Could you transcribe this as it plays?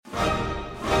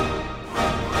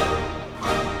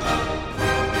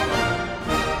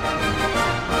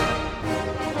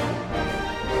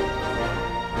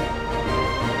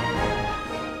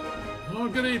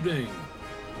evening.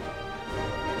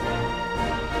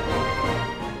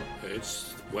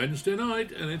 It's Wednesday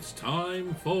night and it's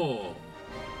time for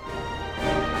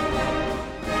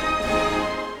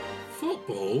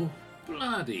football.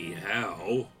 Bloody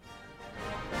hell.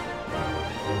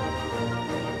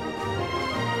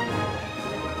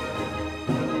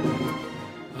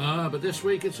 But this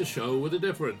week it's a show with a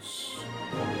difference.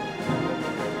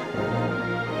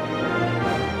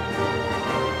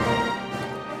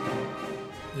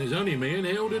 There's only me and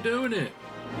Hilda doing it.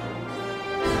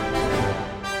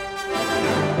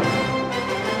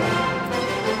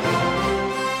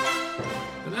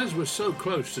 And as we're so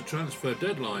close to transfer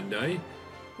deadline day,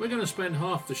 we're going to spend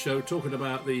half the show talking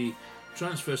about the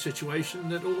transfer situation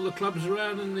that all the clubs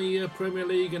around in the Premier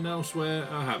League and elsewhere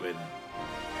are having.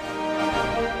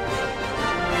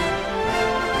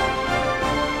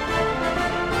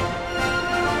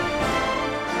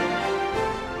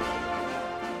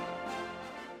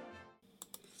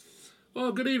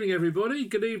 Well, good evening, everybody.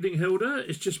 Good evening, Hilda.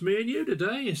 It's just me and you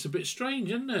today. It's a bit strange,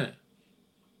 isn't it?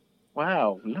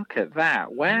 Wow, look at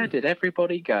that. Where did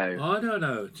everybody go? I don't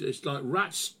know. It's like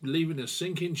rats leaving a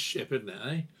sinking ship, isn't it,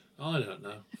 eh? I don't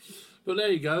know. But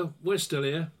there you go. We're still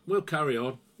here. We'll carry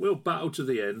on. We'll battle to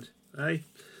the end, eh?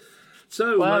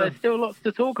 So, well, there's still lots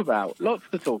to talk about. Lots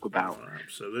to talk about. Oh,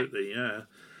 absolutely, yeah.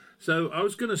 So I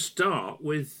was going to start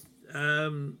with, I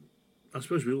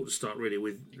suppose we ought to start really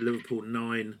with Liverpool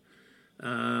 9.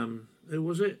 Who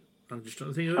was it? I'm just trying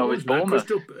to think who it was. It's Bournemouth.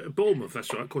 Bournemouth,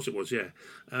 that's right. Of course it was, yeah.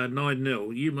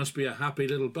 9-0. You must be a happy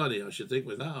little bunny, I should think,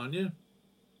 with that, aren't you?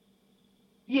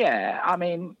 Yeah, I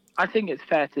mean, I think it's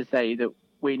fair to say that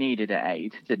we needed an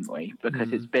 8, didn't we?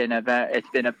 Because it's been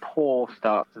a poor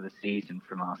start to the season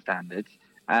from our standards.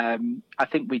 I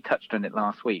think we touched on it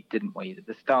last week, didn't we? That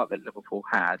the start that Liverpool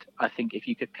had, I think if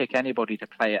you could pick anybody to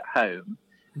play at home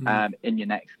in your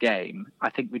next game, I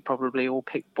think we'd probably all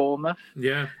pick Bournemouth.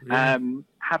 Yeah.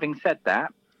 Having said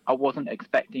that, I wasn't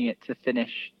expecting it to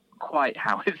finish quite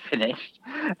how it finished.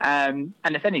 And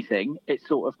if anything, it's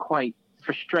sort of quite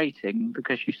frustrating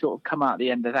because you sort of come out at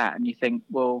the end of that and you think,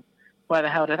 well, where the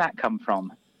hell did that come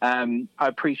from? I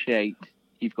appreciate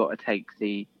you've got to take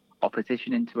the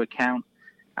opposition into account.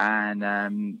 And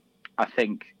I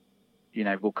think, you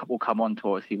know, we'll come on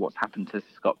to see what's happened to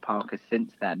Scott Parker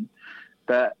since then.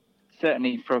 But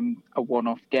certainly from a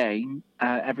one-off game,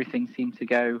 everything seemed to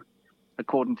go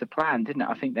according to plan, didn't it?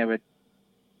 I think they were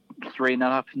 3-0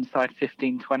 up inside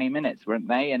 15, 20 minutes, weren't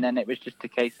they? And then it was just a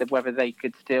case of whether they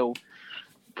could still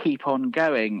keep on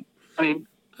going. I mean,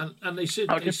 and they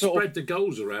spread the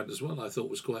goals around as well. I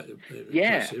thought was quite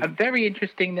impressive. And very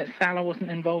interesting that Salah wasn't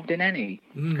involved in any.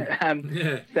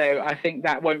 So I think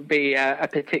that won't be a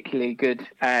particularly good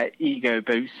ego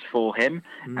boost for him.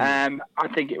 I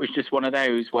think it was just one of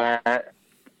those where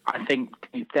I think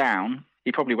deep down,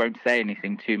 he probably won't say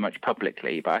anything too much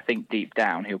publicly, but I think deep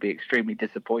down he'll be extremely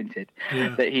disappointed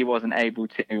that he wasn't able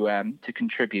to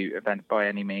contribute by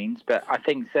any means. But I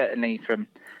think certainly from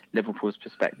Liverpool's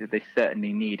perspective, they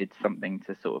certainly needed something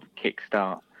to sort of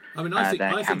kickstart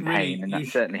their campaign, and that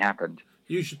certainly happened.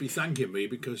 You should be thanking me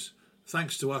because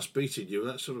thanks to us beating you,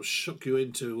 that sort of shook you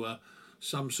into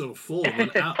some sort of form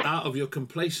and out of your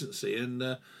complacency,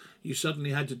 and you suddenly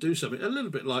had to do something. A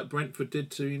little bit like Brentford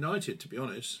did to United, to be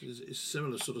honest. It's a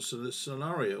similar sort of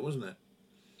scenario, wasn't it?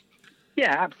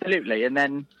 Yeah, absolutely. And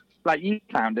then, like you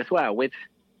found as well,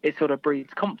 it sort of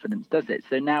breeds confidence, does it?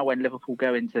 So now when Liverpool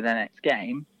go into the next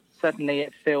game, suddenly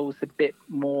it feels a bit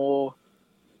more,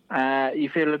 you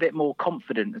feel a bit more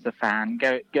confident as a fan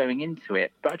going into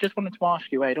it. But I just wanted to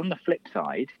ask you, Wade, on the flip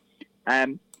side,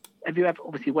 have you ever,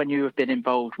 obviously when you have been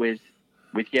involved with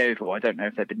Yeovil, I don't know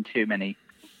if there have been too many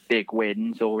big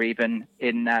wins or even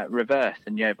in reverse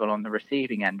and Yeovil on the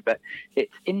receiving end, but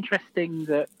it's interesting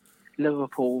that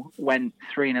Liverpool went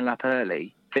 3-0 up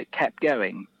early but kept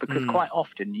going, because quite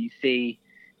often you see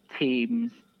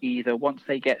teams either once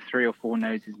they get 3 or 4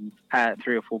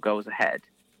 goals ahead,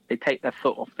 they take their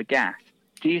foot off the gas.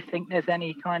 Do you think there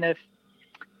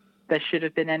should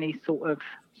have been any sort of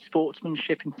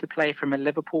sportsmanship into play from a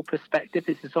Liverpool perspective?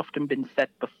 This has often been said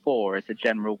before as a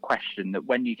general question, that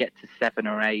when you get to 7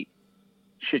 or 8,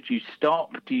 should you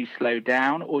stop? Do you slow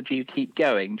down, or do you keep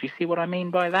going? Do you see what I mean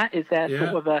by that? Is there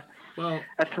sort of a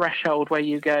threshold where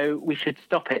you go, we should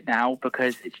stop it now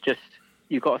because it's just,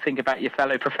 you've got to think about your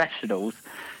fellow professionals?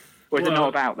 Or is it not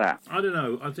about that? I don't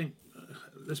know. I think,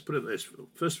 let's put it this.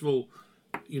 First of all,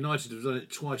 United have done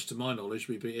it twice to my knowledge.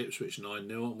 We beat Ipswich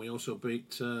 9-0 and we also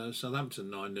beat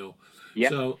Southampton 9-0. Yep.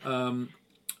 So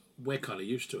we're kind of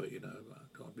used to it, you know.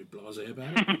 I can't be blasé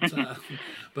about it.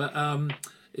 But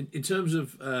in terms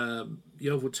of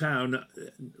Yeovil Town,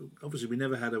 obviously we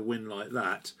never had a win like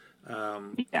that.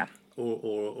 Yeah.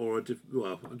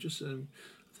 Well, I'm just. I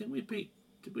think we beat.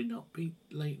 Did we not beat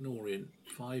Leighton Orient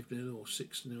 5-0 or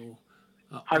 6-0?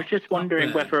 I was just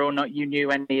wondering whether or not you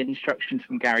knew any instructions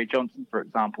from Gary Johnson, for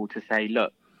example, to say,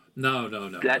 look, no.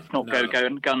 Let's not go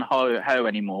gun ho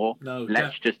anymore. No,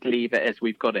 let's just leave it as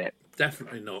we've got it.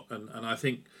 Definitely not. And I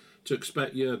think to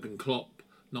expect Jurgen Klopp,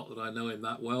 not that I know him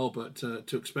that well, but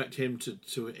to expect him to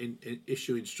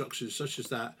issue instructions such as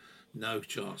that, no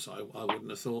chance. I wouldn't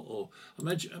have thought. Or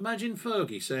imagine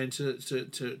Fergie saying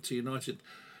to United,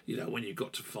 when you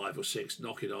got to 5 or 6,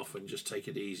 knock it off and just take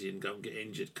it easy and go and get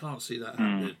injured. Can't see that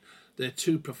happening. They're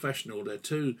too professional. They're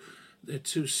too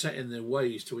set in their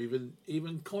ways to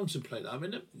even contemplate that. I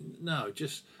mean, no,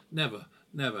 just never.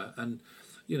 And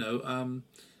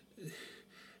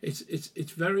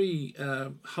it's very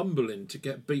humbling to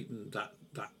get beaten that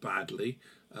badly.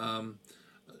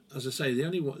 As I say, the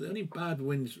only bad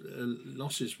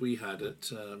losses we had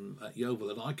at Yeovil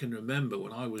that I can remember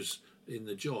when I was in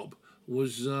the job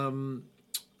was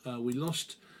we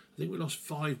lost. I think we lost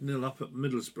 5-0 up at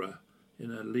Middlesbrough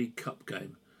in a League Cup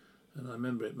game. And I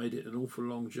remember it made it an awful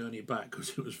long journey back because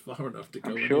it was far enough to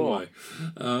go anyway.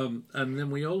 And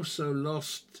then we also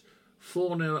lost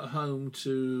 4-0 at home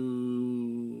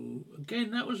to... Again,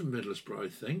 that was Middlesbrough, I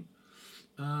think.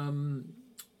 I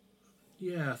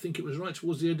think it was right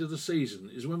towards the end of the season.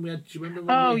 Is when we had... Do you remember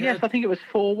when I think it was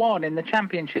 4-1 in the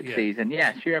Championship season.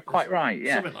 Yes, you're quite right,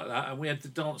 yeah. Something like that. And we had the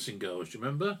dancing girls, do you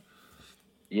remember?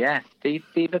 Yes,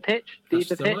 Fever Pitch.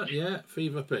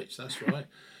 Fever Pitch, that's right.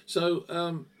 So,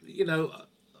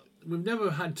 we've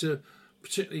never had to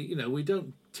particularly, we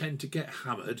don't tend to get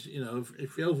hammered.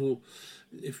 If Yeovil,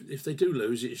 if they do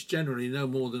lose, it's generally no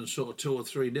more than sort of 2 or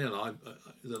 3-0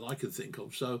 that I can think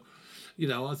of. So,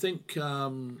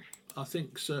 I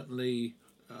think certainly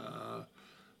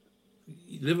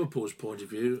Liverpool's point of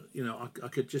view, I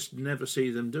could just never see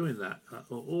them doing that,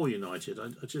 or United. I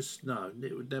just, no,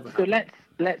 it would never happen. So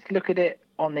let's look at it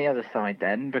on the other side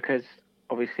then, because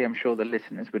obviously I'm sure the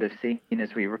listeners would have seen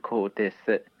as we record this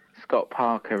that Scott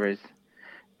Parker has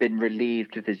been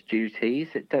relieved of his duties.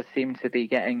 It does seem to be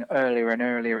getting earlier and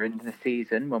earlier into the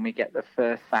season when we get the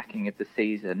first sacking of the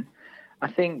season. I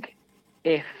think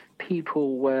if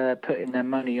people were putting their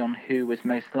money on who was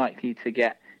most likely to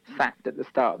get sacked at the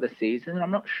start of the season,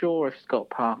 I'm not sure if Scott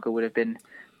Parker would have been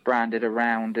branded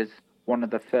around as one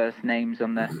of the first names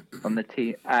on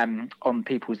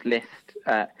people's list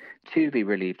to be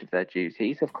relieved of their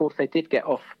duties. Of course, they did get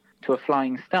off to a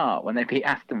flying start when they beat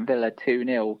Aston Villa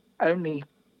 2-0 only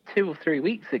 2 or 3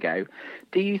 weeks ago.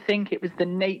 Do you think it was the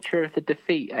nature of the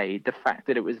defeat, Aid, the fact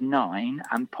that it was 9,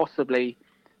 and possibly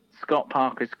Scott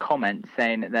Parker's comment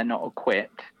saying that they're not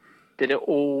equipped? Did it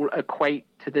all equate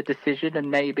to the decision?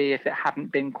 And maybe if it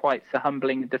hadn't been quite so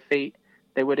humbling a defeat,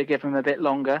 they would have given him a bit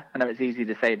longer? I know it's easy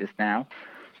to say this now.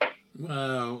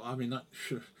 Well,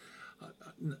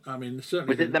 certainly.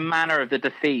 Was it the manner of the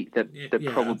defeat that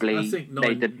probably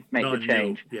made the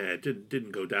change? It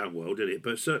didn't go down well, did it?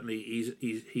 But certainly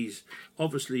he's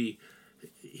obviously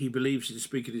he believes in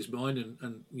speaking his mind,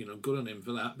 and good on him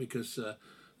for that, because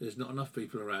there's not enough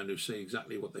people around who say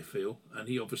exactly what they feel, and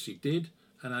he obviously did,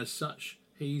 and as such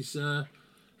he's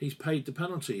paid the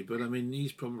penalty. But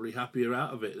he's probably happier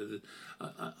out of it.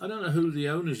 I don't know who the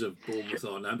owners of Bournemouth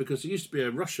are now, because it used to be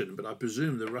a Russian, but I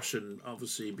presume the Russian,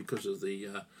 obviously because of the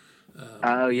yes,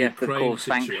 Ukraine of course,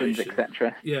 situation, sanctions,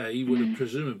 etc. Yeah, he would have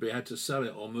presumably had to sell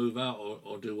it or move out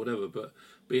or do whatever. But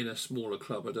being a smaller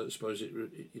club, I don't suppose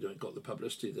you don't got the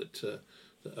publicity that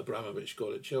Abramovich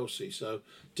got at Chelsea. So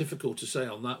difficult to say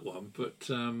on that one. But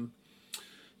do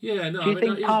you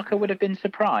think Parker would have been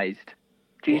surprised?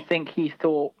 Do you think he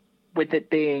thought, with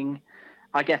it being,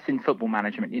 I guess in football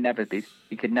management, you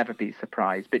could never be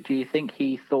surprised, but do you think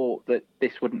he thought that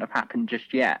this wouldn't have happened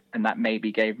just yet, and that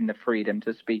maybe gave him the freedom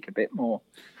to speak a bit more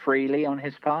freely on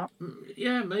his part?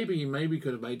 Yeah, maybe he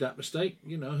could have made that mistake.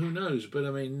 Who knows?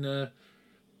 But he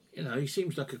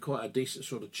seems like quite a decent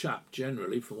sort of chap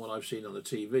generally, from what I've seen on the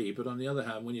TV. But on the other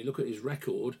hand, when you look at his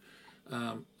record,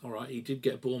 all right, he did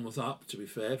get Bournemouth up, to be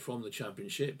fair, from the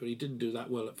Championship, but he didn't do that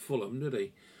well at Fulham, did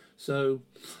he? So,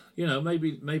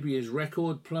 maybe his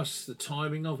record plus the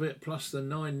timing of it plus the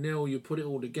 9-0, you put it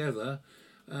all together,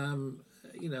 and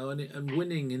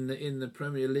winning in the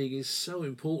Premier League is so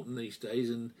important these days.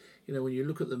 And when you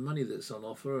look at the money that's on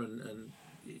offer, and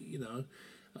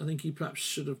I think he perhaps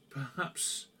should have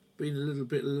been a little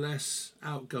bit less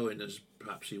outgoing as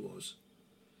perhaps he was.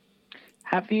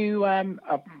 Have you?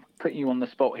 I'll put you on the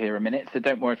spot here a minute, so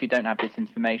don't worry if you don't have this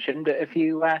information. But have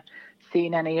you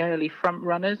seen any early front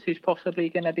runners who's possibly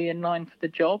going to be in line for the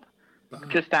job.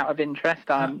 Just out of interest,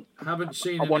 haven't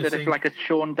seen. I wondered anything. if like a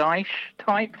Sean Dyche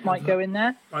type might go in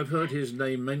there. I've heard his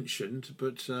name mentioned,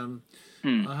 but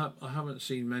I haven't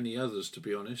seen many others, to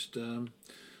be honest.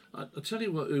 I'll tell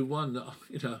you who won.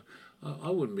 I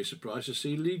wouldn't be surprised to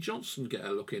see Lee Johnson get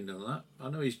a look in on that. I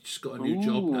know he's just got a new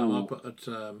job now up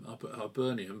at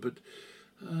Hibernian, but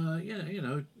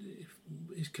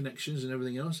his connections and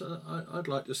everything else. I'd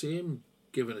like to see him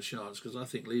given a chance because I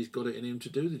think Lee's got it in him to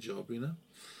do the job.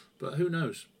 But who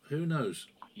knows? Who knows?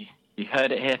 You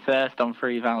heard it here first on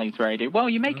Free Valleys Radio. Well,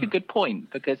 you make a good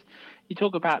point because you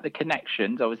talk about the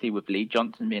connections, obviously with Lee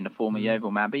Johnson being a former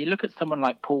Yeovil man, but you look at someone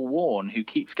like Paul Warne who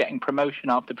keeps getting promotion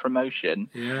after promotion.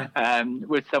 Yeah.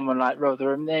 With someone like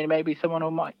Rotherham, then maybe someone who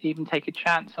might even take a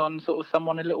chance on sort of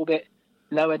someone a little bit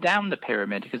lower down the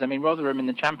pyramid because, I mean, Rotherham in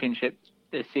the Championship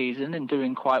this season and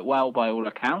doing quite well by all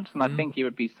accounts, and I think he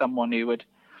would be someone who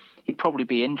he'd probably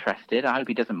be interested. I hope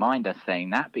he doesn't mind us saying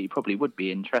that, but he probably would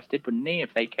be interested, wouldn't he,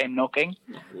 if they came knocking?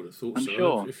 I would have thought I'm so.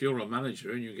 sure. If you're a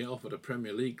manager and you get offered a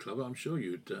Premier League club, I'm sure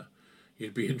you'd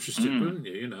be interested, wouldn't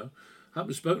you? I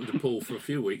haven't spoken to Paul for a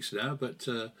few weeks now, but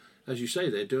as you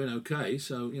say, they're doing okay.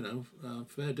 So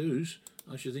fair dues.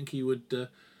 I should think he would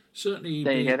certainly.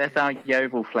 There you go. That's our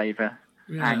Yeovil flavour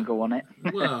angle on it.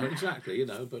 Well, exactly.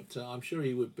 But I'm sure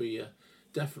he would be.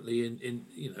 Definitely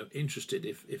interested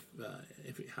if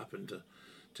it happened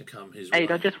to come his way.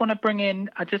 I just want to bring in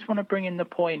the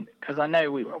point because I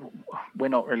know we're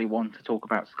not really one to talk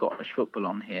about Scottish football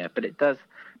on here, but it does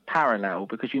parallel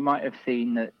because you might have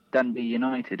seen that Dundee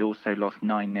United also lost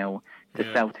 9-0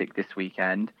 to Celtic this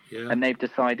weekend, and they've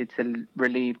decided to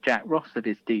relieve Jack Ross of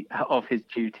his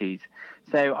duties.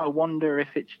 So I wonder if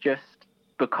it's just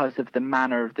because of the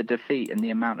manner of the defeat and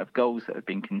the amount of goals that have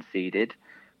been conceded.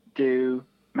 Do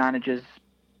managers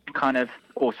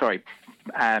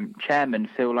chairmen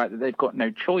feel like that they've got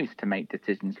no choice to make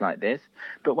decisions like this?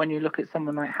 But when you look at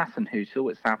someone like Hassan Hussel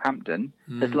at Southampton,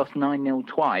 has lost 9-0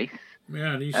 twice,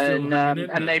 and he's still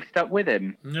and they've stuck with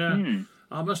him. Yeah,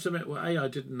 I must admit, I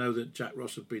didn't know that Jack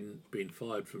Ross had been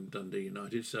fired from Dundee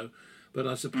United. So, but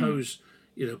I suppose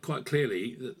quite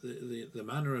clearly the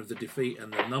manner of the defeat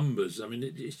and the numbers. I mean,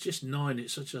 it's just 9.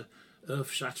 It's such a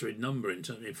earth-shattering number in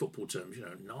football terms.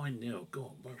 9-0. God,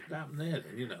 what happened there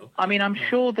then? I mean, I'm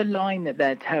sure the line that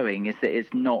they're towing is that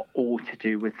it's not all to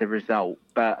do with the result,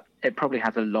 but it probably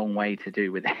has a long way to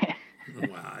do with it.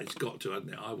 Well, it's got to,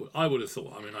 hasn't it? I would have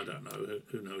thought. I mean, I don't know.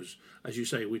 Who knows? As you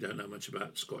say, we don't know much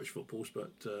about Scottish footballs,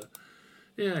 but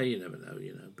you never know.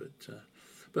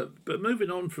 But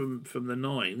moving on from the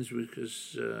nines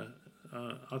because.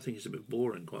 I think it's a bit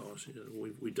boring, quite honestly.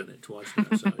 We've done it twice now,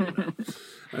 so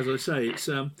as I say, it's.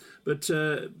 But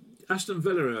Aston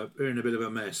Villa are in a bit of a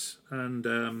mess, and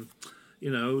the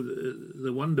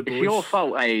Wonder Boys. It's your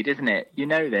fault, Aid, isn't it? You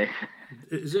know this.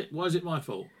 Is it? Why is it my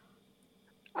fault?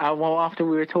 Well, after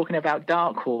we were talking about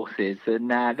dark horses,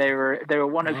 and they were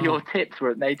one of your tips,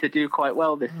 weren't they, to do quite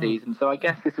well this season? So I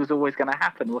guess this was always going to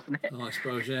happen, wasn't it? I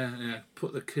suppose, yeah.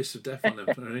 Put the kiss of death on them,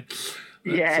 really.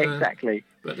 But, yeah, exactly.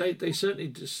 But they certainly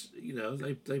just,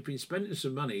 they've been spending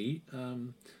some money.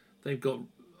 They've got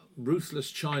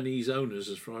ruthless Chinese owners,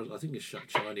 as far as I think it's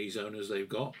Chinese owners they've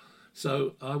got.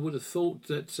 So I would have thought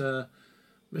that.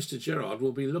 Mr. Gerrard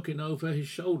will be looking over his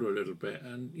shoulder a little bit.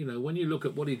 And, when you look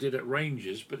at what he did at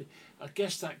Rangers, but I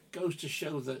guess that goes to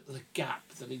show the gap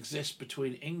that exists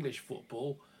between English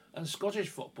football and Scottish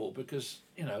football because,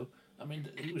 he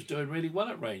was doing really well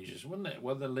at Rangers, wasn't it?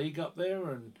 Won the league up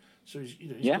there. And so,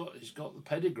 he's got the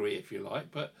pedigree, if you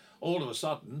like. But all of a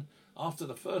sudden, after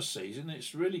the first season,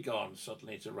 it's really gone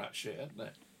suddenly to rat shit, hasn't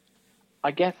it?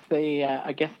 I guess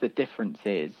the difference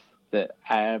is that...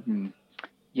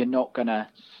 you're not going to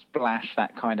splash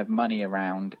that kind of money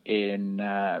around in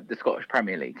the Scottish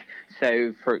Premier League.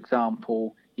 So, for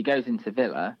example, he goes into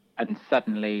Villa and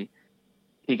suddenly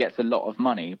he gets a lot of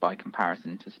money by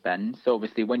comparison to spend. So,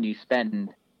 obviously, when you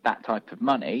spend that type of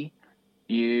money,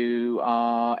 you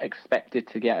are expected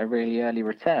to get a really early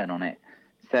return on it.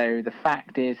 So, the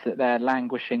fact is that they're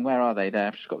languishing. Where are they?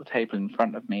 I've just got the table in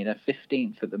front of me. They're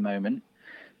 15th at the moment.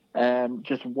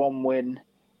 Just one win.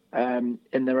 In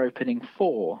their opening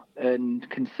 4, and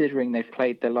considering they've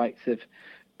played the likes of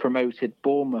promoted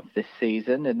Bournemouth this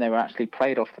season, and they were actually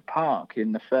played off the park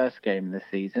in the first game of the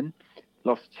season,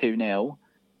 lost 2-0.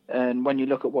 And when you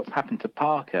look at what's happened to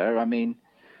Parker, I mean,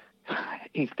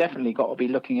 he's definitely got to be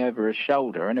looking over his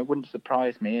shoulder, and it wouldn't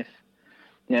surprise me if,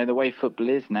 the way football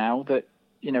is now, that,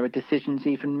 a decision's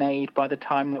even made by the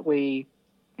time that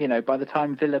by the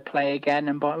time Villa play again,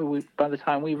 and by the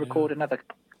time we record another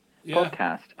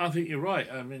podcast. I think you're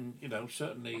right. I mean,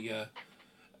 certainly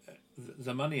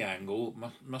the money angle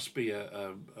must be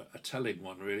a telling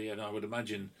one, really. And I would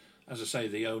imagine, as I say,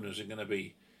 the owners are going to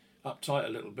be uptight a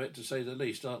little bit, to say the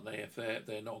least, aren't they? If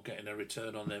they're not getting a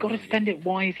return on their money. You've got to spend it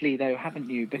wisely, though, haven't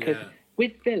you? Because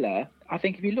with Villa, I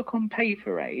think if you look on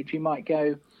paper, Age, you might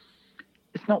go,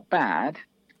 it's not bad,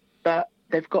 but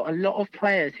they've got a lot of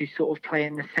players who sort of play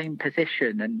in the same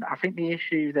position. And I think the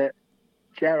issue that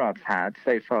Gerrard's had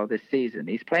so far this season,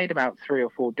 he's played about 3 or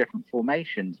 4 different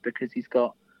formations because he's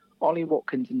got Ollie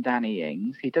Watkins and Danny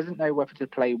Ings. He doesn't know whether to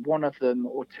play one of them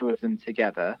or 2 of them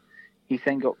together. He's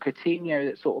then got Coutinho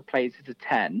that sort of plays as a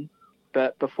 10,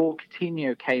 but before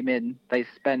Coutinho came in, they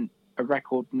spent a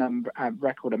record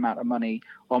amount of money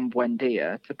on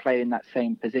Buendia to play in that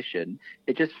same position.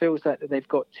 It just feels like they've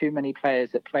got too many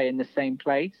players that play in the same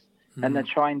place, and they're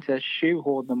trying to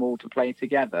shoehorn them all to play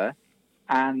together.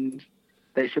 And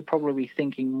they should probably be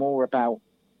thinking more about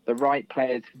the right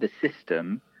players for the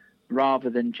system rather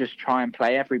than just try and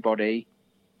play everybody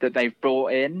that they've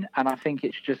brought in. And I think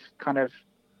it's just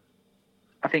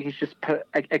put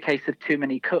a case of too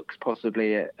many cooks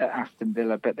possibly at Aston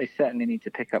Villa, but they certainly need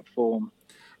to pick up form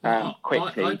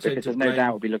quickly because there's no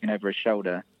doubt we'll be looking over his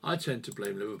shoulder. I tend to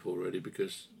blame Liverpool really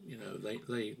because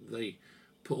they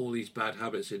put all these bad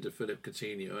habits into Philip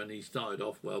Coutinho, and he started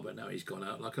off well, but now he's gone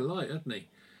out like a light, hasn't he?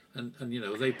 And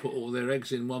they put all their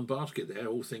eggs in one basket there,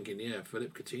 all thinking,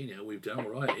 Philip Coutinho, we've done all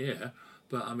right here.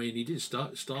 But I mean, he did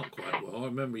start quite well. I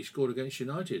remember he scored against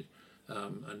United.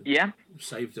 And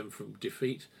saved them from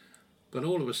defeat, but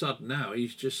all of a sudden now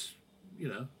he's just,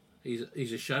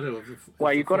 he's a shadow of the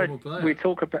former player.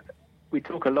 We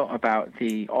talk a lot about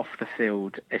the off the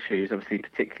field issues, obviously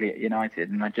particularly at United,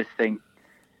 and I just think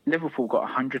Liverpool got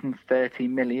 130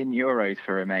 million euros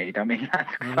for him. I mean,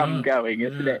 that's come going,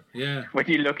 isn't it? Yeah. When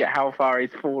you look at how far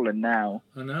he's fallen now.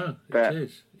 I know it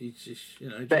is. He's just,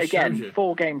 but again,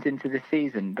 4 games into the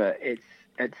season, but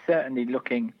it's certainly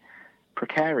looking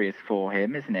precarious for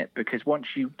him, isn't it? Because once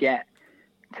you get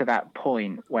to that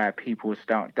point where people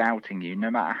start doubting you, no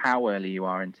matter how early you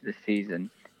are into the season,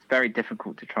 it's very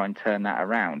difficult to try and turn that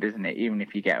around, isn't it? Even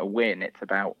if you get a win, it's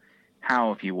about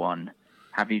how have you won?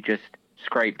 Have you just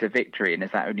scraped a victory, and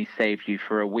has that only saved you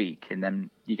for a week? And then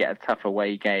you get a tough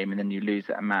away game, and then you lose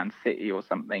at a Man City or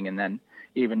something, and then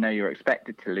even though you're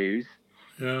expected to lose,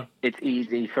 it's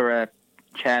easy for a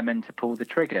chairman to pull the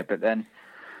trigger. But then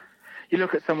you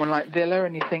look at someone like Villa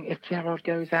and you think, if Gerrard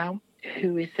goes out,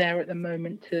 who is there at the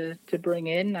moment to bring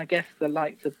in? I guess the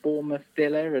likes of Bournemouth,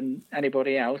 Villa and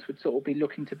anybody else would sort of be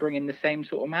looking to bring in the same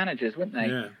sort of managers, wouldn't they?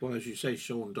 Yeah, well, as you say,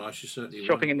 Sean Dyche is certainly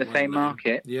shopping in the same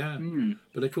market. Yeah,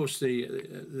 but of course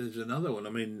there's another one. I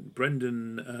mean,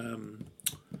 Brendan,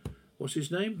 what's his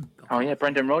name? Oh yeah,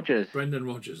 Brendan Rodgers. Brendan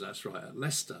Rodgers, that's right, at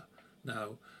Leicester.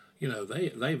 Now,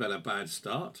 they've had a bad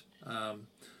start.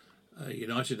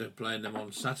 United are playing them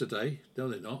on Saturday. No,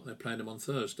 they're not. They're playing them on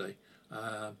Thursday.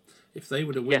 If they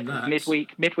were to win that,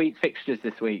 midweek fixtures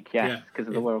this week, because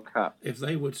of the World Cup. If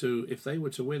they were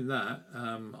to win that,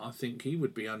 I think he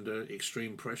would be under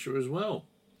extreme pressure as well.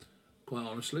 Quite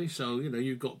honestly, so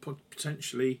you've got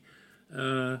potentially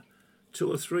 2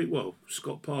 or 3. Well,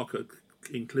 Scott Parker,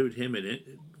 include him in it.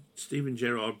 Steven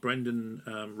Gerrard, Brendan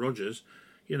Rodgers.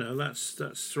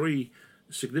 That's 3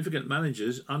 significant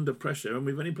managers under pressure, and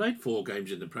we've only played 4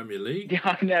 games in the Premier League.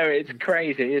 Yeah, I know, it's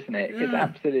crazy, isn't it? Yeah. It's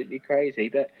absolutely crazy.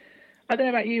 But I don't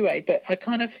know about you, Wade, but I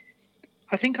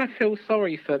think I feel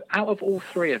sorry for, out of all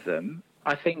 3 of them,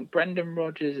 I think Brendan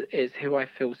Rodgers is who I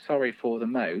feel sorry for the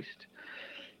most,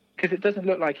 because it doesn't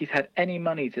look like he's had any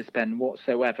money to spend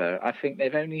whatsoever. I think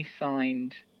they've only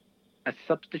signed a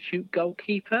substitute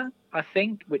goalkeeper, I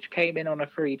think, which came in on a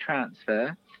free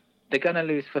transfer. They're going to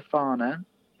lose Fofana.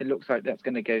 It looks like that's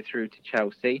going to go through to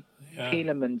Chelsea. Yeah.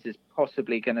 Tielemans is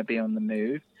possibly going to be on the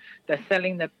move. They're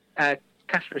selling the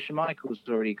Kasper Schmeichel's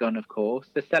already gone, of course.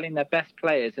 They're selling their best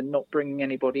players and not bringing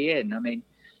anybody in. I mean,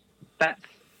 that's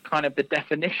kind of the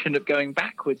definition of going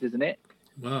backwards, isn't it?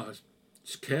 Well,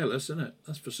 it's careless, isn't it?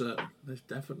 That's for certain. It's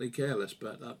definitely careless.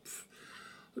 But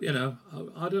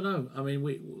I don't know. I mean,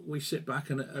 we sit back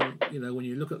and when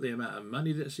you look at the amount of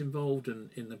money that's involved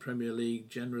in the Premier League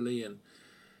generally, and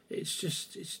it's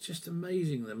just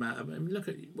amazing the amount. I mean, look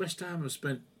at West Ham have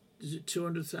spent, is it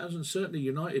 200,000? Certainly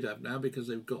United have now, because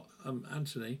they've got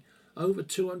Anthony, over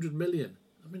 200 million.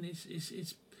 I mean,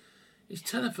 it's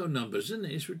telephone numbers, isn't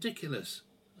it? It's ridiculous.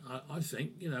 I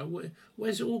think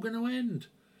where's it all going to end?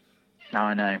 No,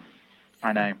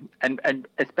 I know, and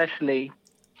especially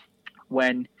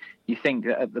when you think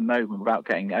that at the moment, without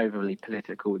getting overly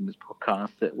political in this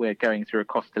podcast, that we're going through a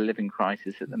cost of living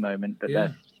crisis at the moment, but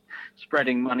they're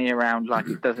spreading money around like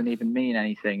it doesn't even mean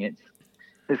anything.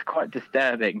 It's quite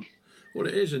disturbing. Well,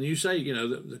 it is, and you say,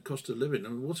 the cost of living. I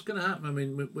mean, what's going to happen? I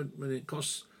mean, when it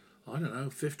costs, I don't know,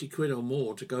 50 quid or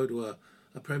more to go to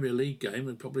a Premier League game,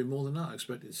 and probably more than that, I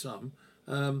expected some.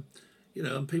 And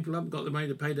people haven't got the money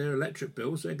to pay their electric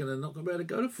bills. They're not going to be able to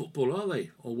go to football, are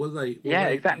they? Or will they?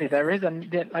 Exactly. There is,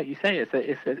 and like you say,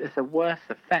 it's a worse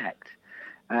effect.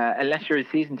 Unless you're a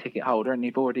season ticket holder and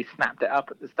you've already snapped it up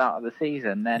at the start of the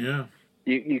season, then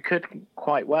you could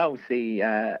quite well see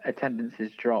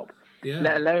attendances drop. Yeah.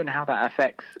 Let alone how that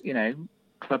affects,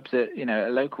 clubs at a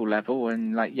local level,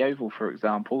 and like Yeovil, for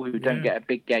example, who don't get a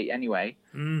big gate anyway.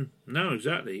 No,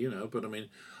 exactly. But I mean,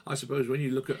 I suppose when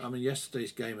you look at,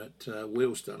 yesterday's game at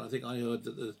Wealdstone, I think I heard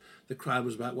that the crowd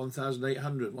was about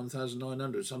 1,800,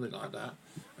 1,900, something like that.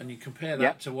 And you compare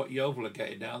that to what Yeovil are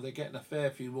getting now, they're getting a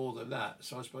fair few more than that.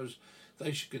 So I suppose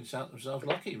they should consider themselves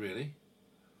lucky, really.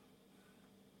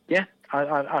 Yeah,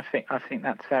 I think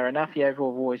that's fair enough.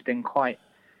 Yeovil have always been quite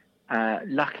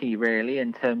lucky, really,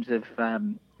 in terms of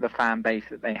the fan base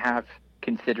that they have,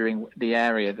 considering the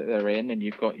area that they're in. And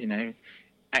you've got,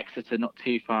 Exeter not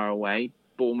too far away.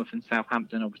 Bournemouth and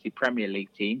Southampton, obviously Premier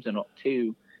League teams, are not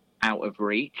too out of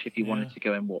reach if you wanted to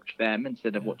go and watch them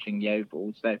instead of watching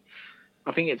Yeovil. So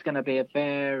I think it's going to be a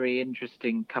very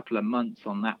interesting couple of months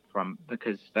on that front,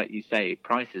 because, like you say,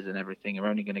 prices and everything are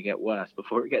only going to get worse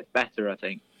before it gets better, I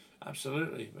think.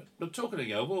 Absolutely. But talking of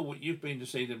Yeovil, you've been to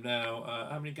see them now.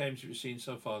 How many games have you seen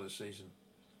so far this season?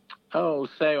 Oh,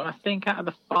 so I think out of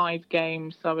the 5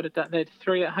 games, I would have done, there's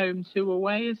 3 at home, 2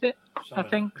 away, is it?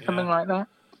 Something like that.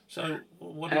 So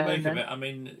what do you make of it? I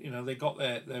mean, they got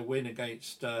their win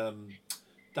against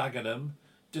Dagenham.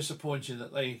 Disappointing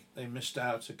that they missed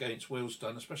out against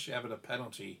Wealdstone, especially having a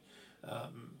penalty,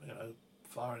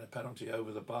 firing a penalty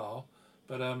over the bar.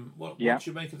 But what do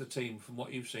you make of the team from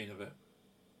what you've seen of it?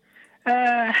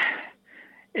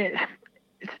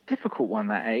 It's a difficult one,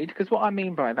 that, Aid, because what I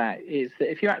mean by that is that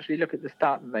if you actually look at the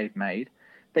start that they've made,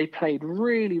 they played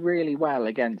really, really well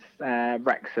against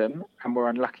Wrexham and were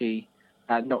unlucky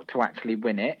not to actually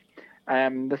win it.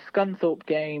 The Scunthorpe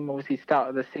game, obviously, start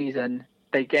of the season,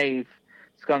 they gave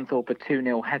Scunthorpe a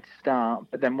 2-0 head start,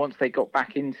 but then once they got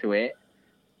back into it,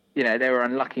 they were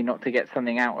unlucky not to get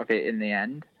something out of it in the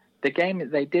end. The game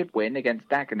that they did win against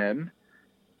Dagenham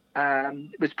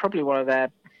was probably one of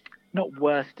their not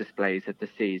worst displays of the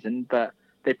season, but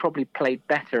they probably played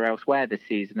better elsewhere this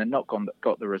season and not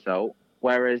got the result,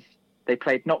 whereas they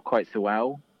played not quite so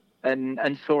well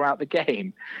and saw out the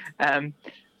game.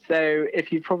 So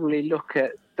if you probably look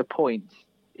at the points,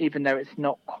 even though it's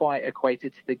not quite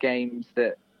equated to the games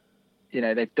that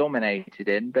they've dominated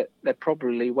in, but they're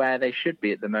probably where they should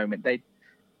be at the moment.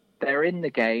 They're in the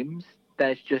games.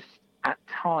 There's just at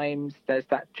times there's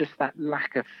that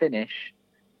lack of finish,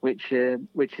 which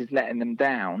is letting them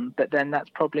down. But then that's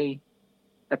probably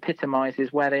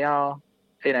epitomises where they are.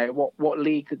 What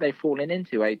league that they've fallen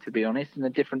into, to be honest, and the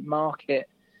different market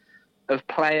of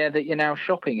player that you're now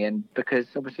shopping in, because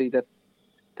obviously the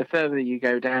further you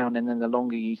go down and then the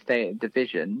longer you stay at a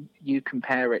division, you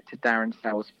compare it to Darren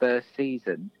Sell's first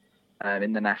season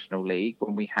in the National League,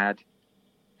 when we had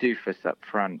Doofus up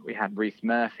front, we had Reece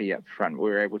Murphy up front, we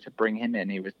were able to bring him in,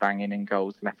 he was banging in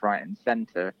goals left, right and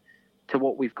centre, to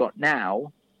what we've got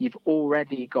now. You've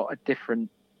already got a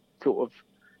different sort of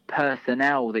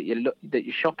personnel that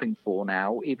you're shopping for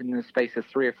now, even in the space of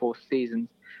 3 or 4 seasons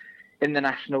in the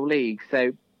National League.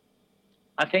 So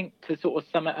I think, to sort of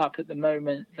sum it up, at the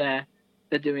moment they're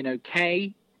doing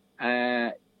okay.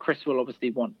 Chris will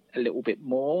obviously want a little bit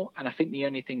more, and I think the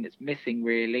only thing that's missing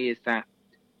really is that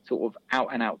sort of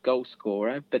out-and-out goal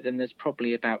scorer. But then there's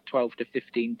probably about 12 to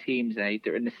 15 teams, that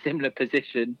are in a similar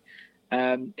position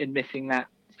in missing that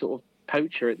sort of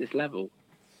poacher at this level.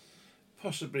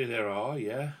 Possibly there are,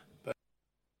 yeah. But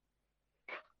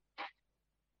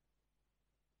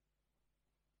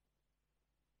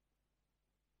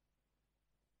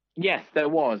yes, there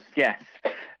was. Yes.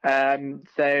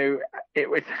 So it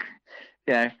was,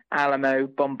 Alamo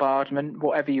bombardment,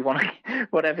 whatever you want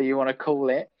to call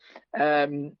it.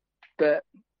 But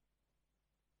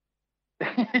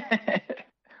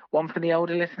one for the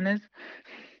older listeners.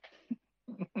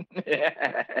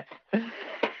 Yeah.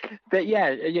 But yeah,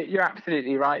 you're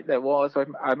absolutely right. There was.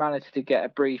 I managed to get a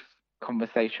brief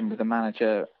conversation with the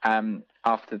manager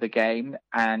after the game,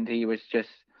 and he was just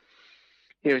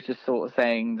sort of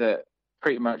saying that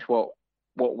pretty much what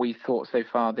we thought so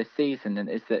far this season, and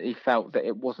is that he felt that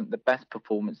it wasn't the best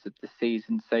performance of the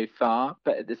season so far,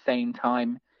 but at the same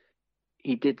time,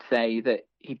 he did say that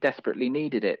he desperately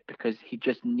needed it, because he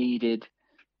just needed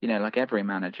like every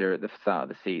manager at the start of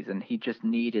the season, he just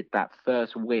needed that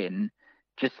first win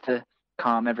just to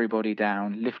calm everybody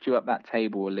down, lift you up that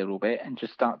table a little bit, and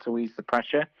just start to ease the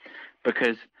pressure.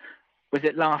 Because was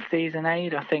it last season,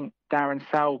 Aid? I think Darren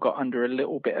Sowell got under a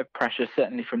little bit of pressure,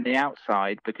 certainly from the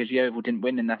outside, because Yeovil didn't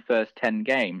win in their first 10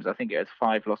 games. I think it was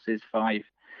 5 losses, five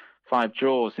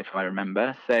draws, if I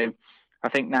remember. So I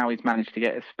think now he's managed to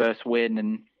get his first win,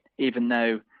 and even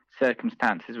though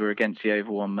circumstances were against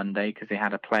Yeovil on Monday because they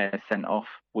had a player sent off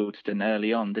Wildston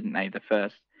early on, didn't they? The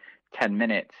first 10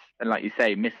 minutes, and like you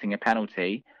say, missing a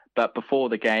penalty. But before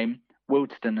the game,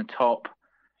 Wildston are top.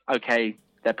 Okay,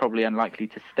 they're probably unlikely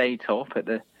to stay top at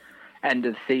the end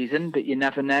of the season, but you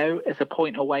never know. It's a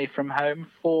point away from home,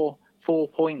 four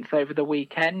points over the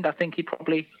weekend. I think he'd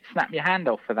probably snap your hand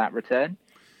off for that return.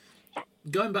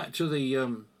 Going back to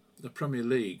the Premier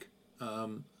League,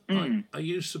 are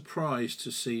you surprised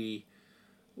to see,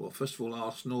 well, first of all,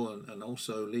 Arsenal and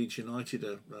also Leeds United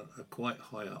are quite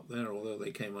high up there, although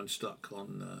they came unstuck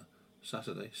on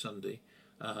Sunday.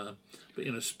 But,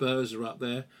 Spurs are up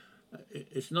there.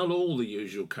 It's not all the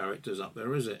usual characters up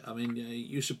there, is it? I mean, are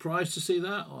you surprised to see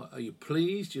that? Or are you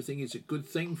pleased? Do you think it's a good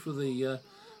thing for the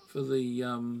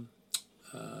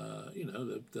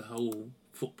whole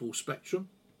football spectrum?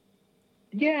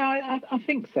 Yeah, I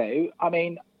think so. I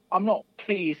mean, I'm not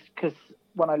pleased because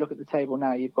when I look at the table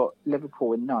now, you've got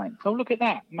Liverpool in 9th. So look at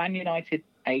that. Man United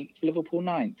 8th, Liverpool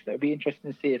 9th. It'll be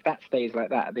interesting to see if that stays like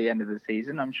that at the end of the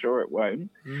season. I'm sure it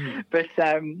won't. But,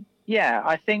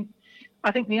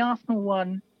 I think the Arsenal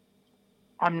one,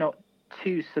 I'm not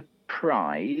too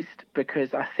surprised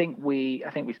because I think we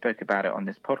spoke about it on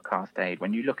this podcast, Aid.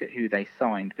 When you look at who they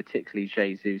signed, particularly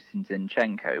Jesus and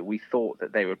Zinchenko, we thought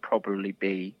that they would probably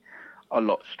be a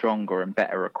lot stronger and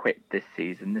better equipped this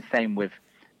season. The same with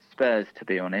Spurs, to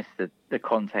be honest, the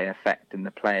Conte effect and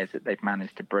the players that they've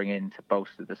managed to bring in to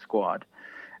bolster the squad.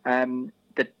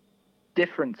 The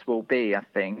difference will be, I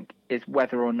think, is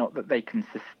whether or not that they can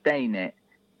sustain it,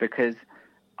 because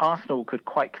Arsenal could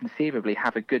quite conceivably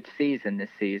have a good season this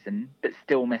season, but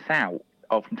still miss out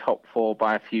of top 4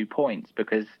 by a few points,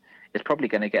 because it's probably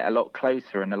going to get a lot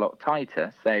closer and a lot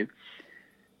tighter. So,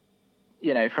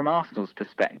 from Arsenal's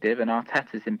perspective, and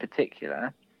Arteta's in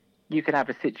particular, you could have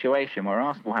a situation where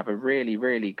Arsenal have a really,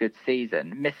 really good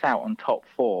season, miss out on top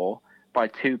 4 by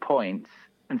 2 points,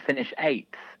 and finish 8th.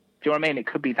 Do you know what I mean? It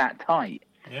could be that tight.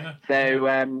 Yeah.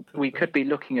 So we could be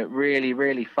looking at really,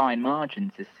 really fine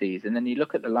margins this season. And you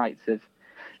look at the likes of,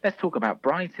 let's talk about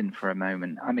Brighton for a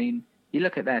moment. I mean, you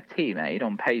look at their team, Aid,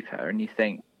 on paper, and you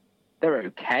think they're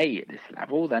okay at this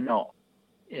level. They're not,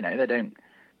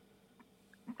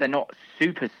 they're not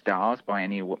superstars by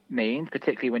any means,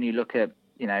 particularly when you look at,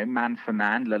 man for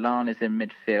man. Lallana's in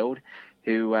midfield,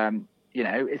 who,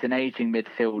 is an aging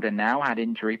midfielder now, had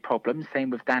injury problems. Same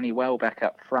with Danny Welbeck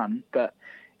up front, but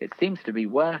it seems to be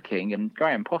working, and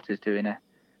Graham Potter's doing an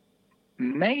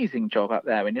amazing job up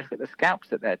there when you look at the scalps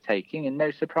that they're taking, and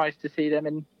no surprise to see them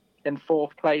in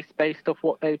 4th place based off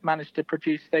what they've managed to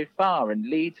produce so far. And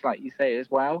Leeds, like you say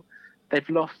as well, they've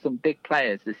lost some big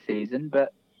players this season,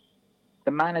 but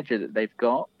the manager that they've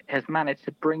got has managed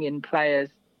to bring in players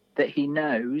that he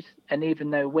knows, and even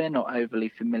though we're not overly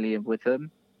familiar with them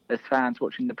as fans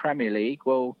watching the Premier League,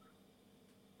 well,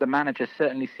 the manager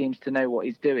certainly seems to know what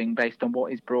he's doing based on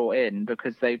what he's brought in,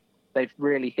 because they've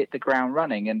really hit the ground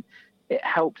running. And it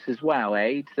helps as well,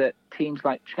 Aid, that teams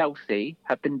like Chelsea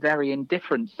have been very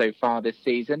indifferent so far this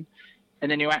season,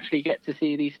 and then you actually get to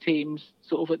see these teams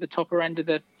sort of at the topper end of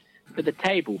the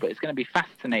table. But it's going to be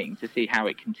fascinating to see how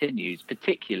it continues,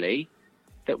 particularly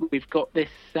that we've got this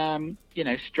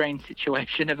strange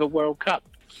situation of a World Cup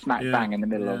smack bang in the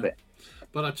middle of it.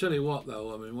 But I tell you what,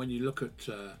 though, I mean, when you look at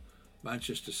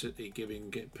Manchester City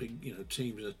giving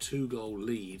teams a 2-goal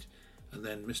lead, and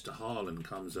then Mr. Haaland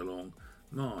comes along.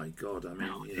 My God, I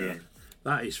mean,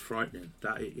 that is frightening.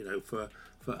 That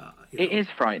it is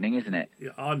frightening, isn't it?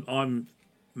 I'm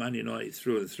Man United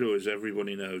through and through, as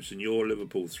everybody knows, and you're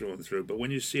Liverpool through and through. But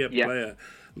when you see a player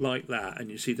like that, and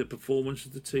you see the performance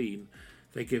of the team,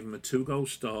 they give him a 2-goal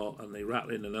start, and they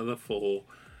rattle in another 4.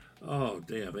 Oh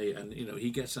dear me! And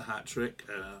he gets a hat trick.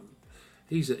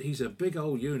 He's a big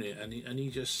old unit, and he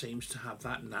just seems to have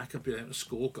that knack of being able to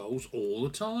score goals all the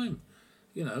time.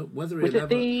 Whether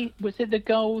was it the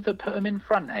goal that put him in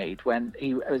front, Aid, when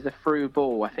it was a through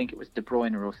ball? I think it was De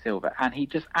Bruyne or Silva, and he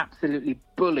just absolutely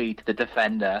bullied the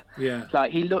defender. Yeah,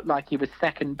 like he looked like he was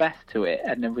second best to it,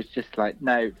 and it was just like,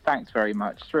 no, thanks very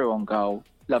much, through on goal,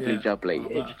 lovely jubbly.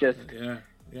 It's just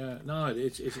no,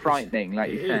 it's frightening,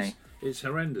 like you say. It's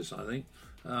horrendous, I think,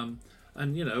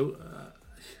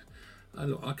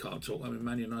 look, I can't talk. I mean,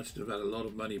 Man United have had a lot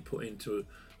of money put into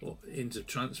or into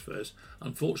transfers.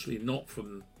 Unfortunately, not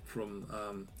from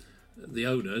the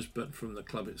owners, but from the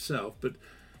club itself. But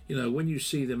when you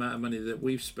see the amount of money that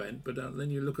we've spent, but then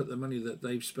you look at the money that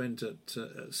they've spent at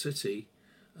City,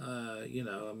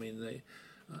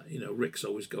 Rick's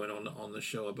always going on the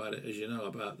show about it, as you know,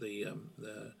 about the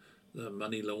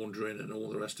money laundering and all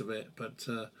the rest of it. But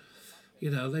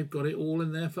they've got it all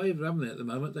in their favour, haven't they? At the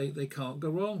moment, they can't go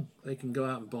wrong. They can go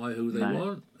out and buy who they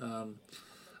want.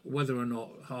 Whether or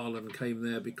not Haaland came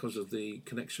there because of the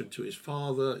connection to his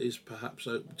father is perhaps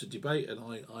open to debate, and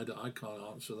I can't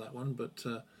answer that one. But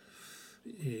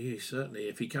he certainly,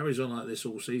 if he carries on like this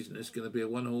all season, it's going to be a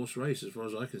one-horse race as far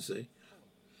as I can see.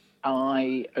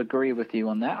 I agree with you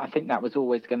on that. I think that was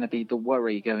always going to be the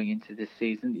worry going into this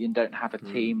season. You don't have a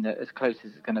team that as close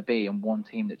as it's going to be and one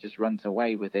team that just runs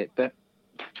away with it. But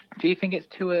do you think it's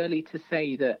too early to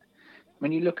say that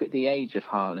when you look at the age of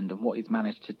Haaland and what he's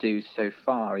managed to do so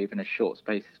far, even a short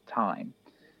space of time,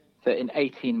 that in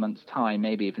 18 months' time,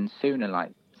 maybe even sooner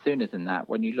than that,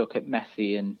 when you look at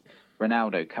Messi and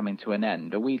Ronaldo coming to an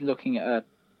end, are we looking at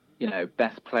a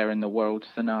best player in the world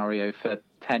scenario for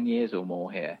 10 years or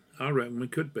more here? I reckon we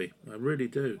could be. I really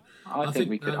do. I think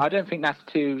we could. I don't think that's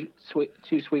too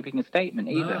sweeping a statement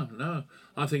either. No.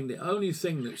 I think the only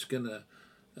thing that's going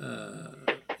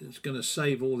to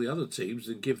save all the other teams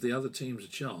and give the other teams a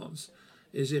chance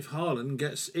is if Haaland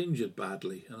gets injured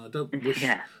badly, and I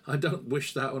don't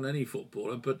wish that on any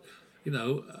footballer. But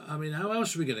how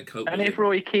else are we going to cope? And if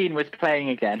Roy Keane was playing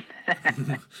again,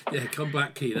 yeah, come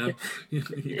back, Keane. You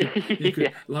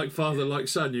could, like father, like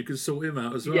son. You could sort him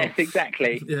out as well. Yes,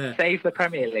 exactly. Yeah, save the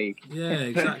Premier League. Yeah,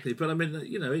 exactly. But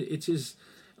it is.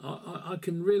 I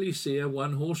can really see a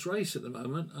one-horse race at the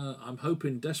moment. I'm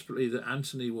hoping desperately that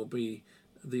Antony will be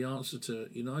the answer to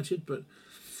United, but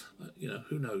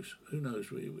who knows?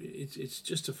 It's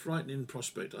just a frightening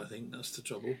prospect. I think that's the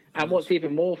trouble. And what's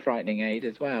even more frightening, Aid,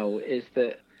 as well, is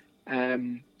that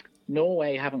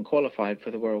Norway haven't qualified for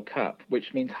the World Cup,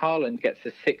 which means Haaland gets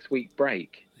a 6-week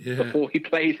break before he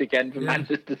plays again for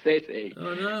Manchester City.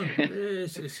 Oh no,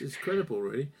 it's incredible,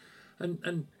 really.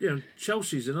 And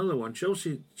Chelsea's another one.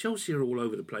 Chelsea are all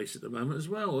over the place at the moment as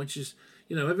well, which is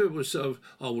everyone was sort of,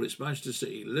 it's Manchester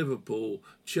City, Liverpool,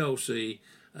 Chelsea,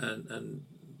 and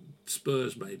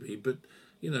Spurs maybe, but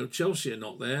Chelsea are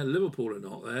not there, Liverpool are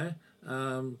not there.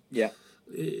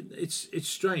 It's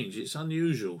strange, it's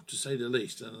unusual to say the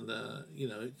least, and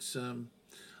it's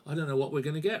I don't know what we're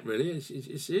going to get really.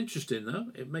 It's interesting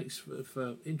though. It makes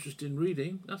for interesting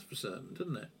reading, that's for certain,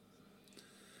 doesn't it?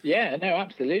 Yeah, no,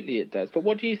 absolutely it does. But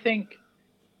what do you think,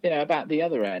 about the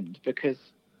other end? Because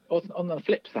on the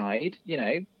flip side,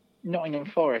 Nottingham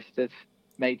Forest have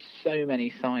made so many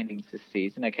signings this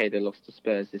season. Okay, they lost to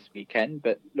Spurs this weekend,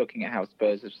 but looking at how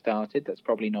Spurs have started, that's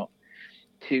probably not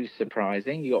too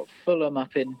surprising. You got Fulham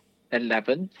up in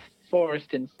 11th,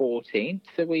 Forest in 14th.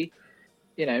 So we,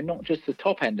 not just the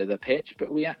top end of the pitch, but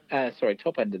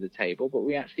top end of the table, but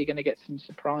we're actually going to get some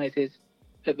surprises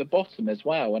at the bottom as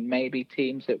well, and maybe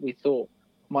teams that we thought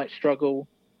might struggle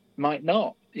might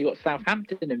not. You got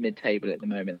Southampton in mid-table at the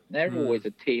moment. They're always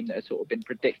a team that has sort of been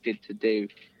predicted to do.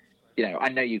 I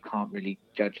know you can't really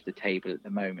judge the table at the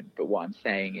moment, but what I'm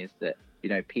saying is that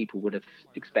people would have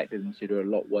expected them to do a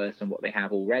lot worse than what they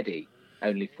have already.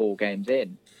 Only 4 games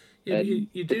in. Yeah,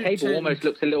 the table almost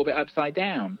looks a little bit upside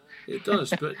down. It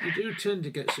does, but you do tend to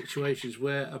get situations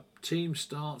where a team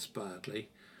starts badly,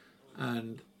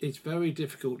 and it's very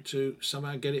difficult to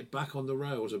somehow get it back on the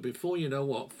rails. And before you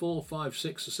know 4, 5,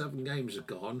 6 or 7 games are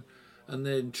gone, and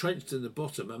they're entrenched in the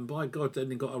bottom, and by God, then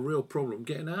they've got a real problem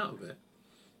getting out of it.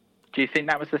 Do you think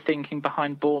that was the thinking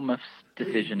behind Bournemouth's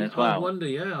decision as well? I wonder,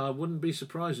 I wouldn't be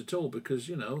surprised at all, because,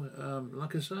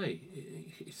 like I say,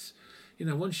 it's,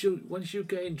 once you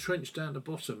get entrenched down the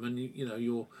bottom and,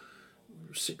 you're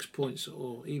 6 points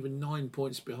or even 9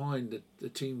 points behind the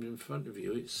team in front of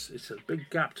you, it's a big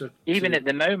gap to... Even at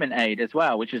the moment, Aid, as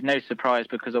well, which is no surprise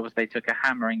because obviously they took a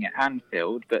hammering at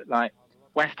Anfield, but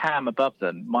West Ham above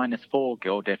them, -4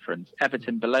 goal difference,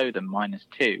 Everton below them,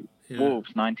 -2,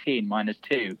 Wolves 19,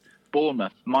 -2,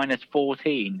 Bournemouth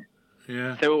 -14.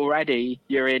 Yeah. So already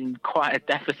you're in quite a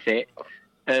deficit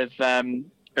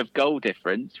of goal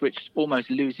difference, which almost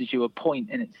loses you a point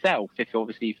in itself if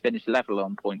obviously you finish level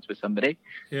on points with somebody.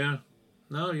 Yeah.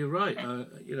 No, you're right.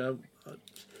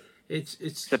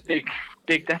 It's a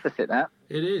big deficit, that.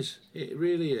 It is. It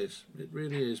really is. It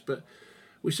really is. But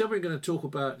we said we're going to talk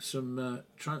about some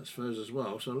transfers as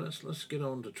well. So let's get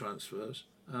on to transfers.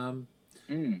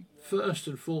 First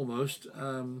and foremost,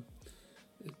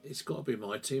 it's got to be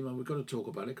my team, and we've got to talk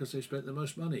about it because they spent the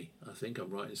most money. I think I'm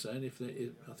right in saying I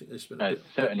think they spent. It's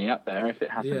certainly up there if it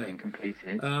hasn't been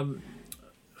completed.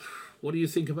 What do you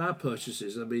think of our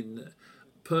purchases? I mean,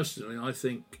 personally, I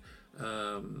think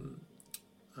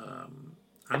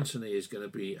Anthony is going to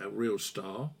be a real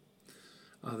star.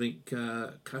 I think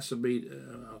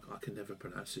Casemiro. I can never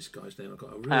pronounce this guy's name. I've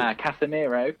got a real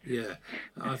Casemiro. Yeah,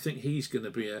 I think he's going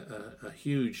to be a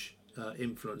huge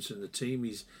influence in the team.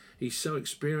 He's so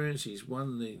experienced. He's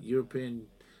won the European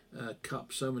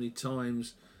Cup so many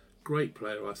times. Great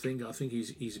player, I think. I think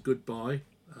he's a good buy,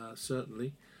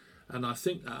 certainly. And I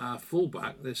think that our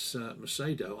fullback, this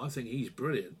Macedo, I think he's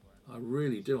brilliant. I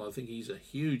really do. I think he's a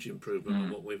huge improvement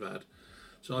on what we've had.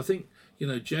 So I think,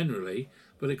 generally,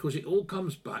 but of course it all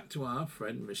comes back to our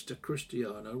friend Mr.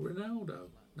 Cristiano Ronaldo.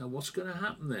 Now, what's going to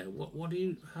happen there?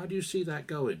 How do you see that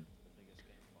going?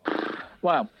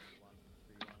 Well,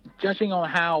 judging on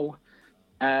how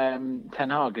Ten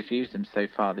Hag has used him so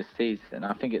far this season,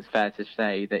 I think it's fair to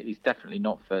say that he's definitely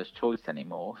not first choice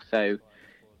anymore. So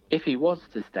if he was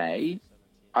to stay,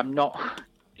 I'm not,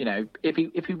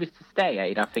 if he was to stay,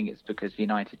 Aid, I think it's because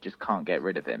United just can't get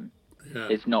rid of him. Yeah.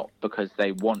 It's not because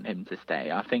they want him to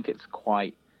stay. I think it's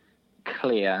quite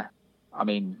clear. I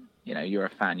mean, you're a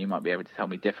fan, you might be able to tell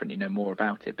me different, you know more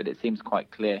about it, but it seems quite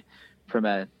clear from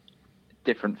a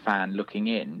different fan looking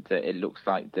in that it looks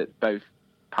like that both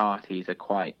parties are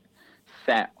quite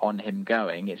set on him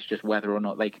going. It's just whether or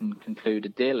not they can conclude a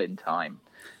deal in time.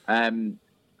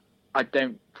 I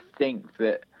don't think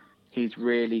that he's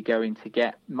really going to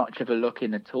get much of a look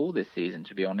in at all this season,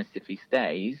 to be honest, if he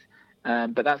stays.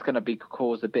 But that's going to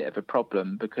cause a bit of a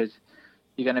problem because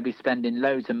you're going to be spending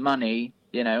loads of money,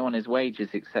 on his wages,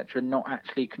 etc., not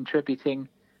actually contributing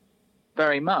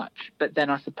very much. But then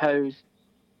I suppose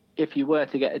if you were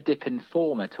to get a dip in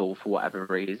form at all for whatever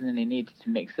reason and he needed to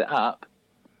mix it up,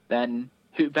 then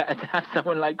who better to have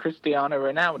someone like Cristiano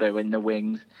Ronaldo in the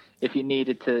wings if you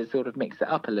needed to sort of mix it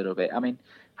up a little bit? I mean,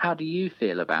 how do you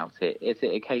feel about it? Is it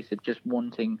a case of just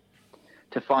wanting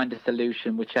to find a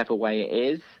solution whichever way it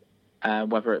is,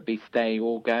 whether it be stay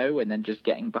or go, and then just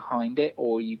getting behind it,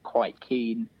 or are you quite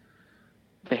keen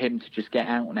for him to just get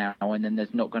out now and then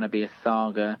there's not going to be a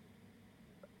saga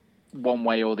one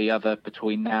way or the other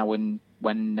between now and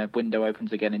when the window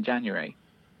opens again in January?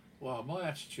 Well, my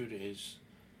attitude is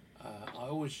I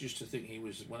always used to think he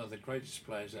was one of the greatest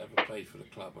players that ever played for the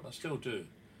club, and I still do.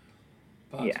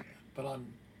 But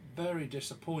I'm very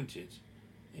disappointed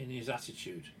in his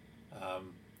attitude.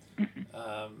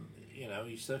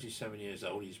 He's 37 years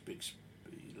old. He's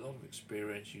a lot of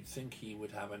experience. You'd think he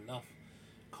would have enough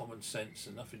common sense,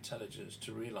 enough intelligence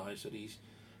to realise that he's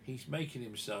making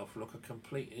himself look a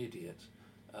complete idiot.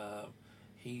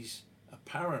 He's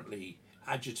apparently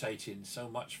agitating so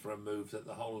much for a move that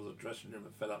the whole of the dressing room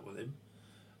are fed up with him,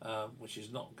 which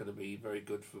is not going to be very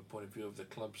good from the point of view of the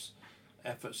club's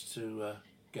efforts to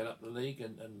get up the league.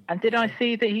 And did I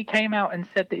see that he came out and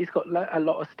said that he's got a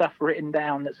lot of stuff written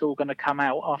down that's all going to come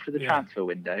out after the transfer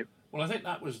window? Well, I think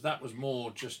that was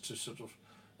more just to sort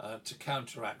of to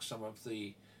counteract some of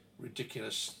the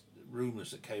ridiculous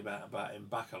rumours that came out about him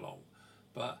back along.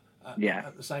 But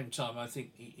at the same time, I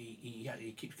think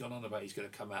he keeps going on about he's going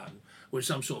to come out with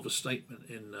some sort of a statement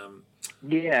in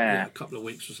a couple of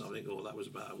weeks or something. Or that was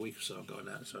about a week or so ago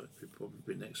now, so it'll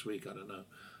probably be next week. I don't know.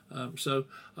 So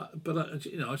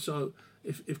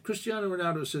if Cristiano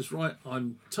Ronaldo says, right,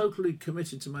 I'm totally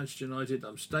committed to Manchester United,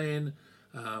 I'm staying.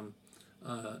 I'm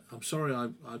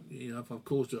sorry, if I've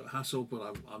caused a hassle,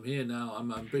 but I'm here now.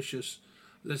 I'm ambitious.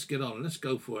 Let's get on. Let's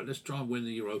go for it. Let's try and win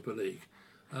the Europa League.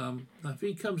 Now, if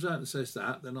he comes out and says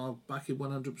that, then I'll back him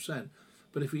 100%.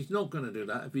 But if he's not going to do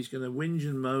that, if he's going to whinge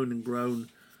and moan and groan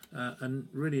and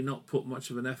really not put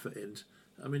much of an effort in,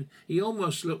 I mean, he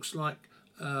almost looks like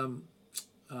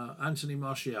Anthony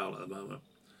Martial at the moment,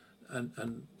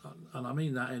 and I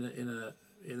mean that in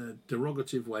a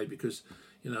derogative way because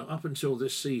up until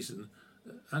this season,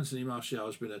 Anthony Martial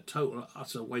has been a total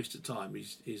utter waste of time.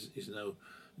 He's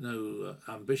no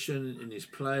ambition in his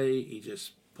play. He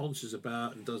just ponces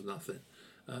about and does nothing.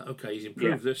 Okay, he's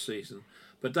improved this season,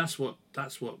 but that's what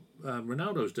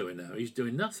Ronaldo's doing now. He's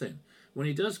doing nothing when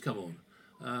he does come on.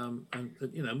 And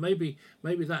maybe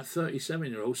that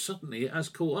 37-year-old suddenly has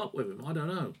caught up with him. I don't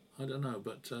know.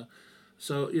 But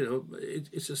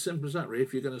it's as simple as that. Really.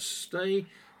 If you're going to stay,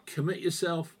 commit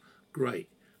yourself, great.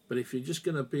 But if you're just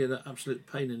going to be an absolute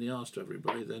pain in the arse to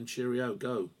everybody, then cheerio,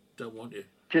 go. Don't want you.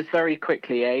 Just very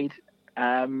quickly, Aid,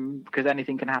 because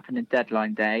anything can happen in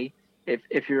deadline day.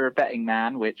 If you're a betting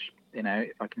man, which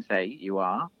if I can say you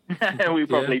are, we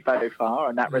probably both are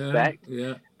in that respect.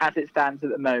 Yeah. As it stands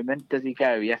at the moment, does he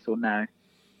go? Yes or no?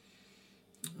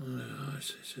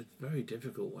 It's a very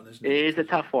difficult one, isn't It it? is a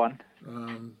tough one.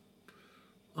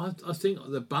 I think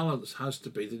the balance has to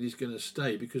be that he's going to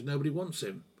stay because nobody wants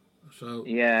him. So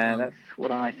Yeah, that's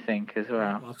what I think as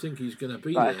well. I think he's going to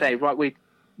be Like there. I say,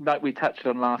 like we touched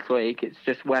on last week, it's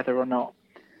just whether or not,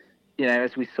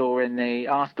 as we saw in the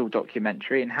Arsenal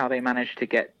documentary and how they managed to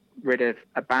get rid of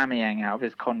Aubameyang out of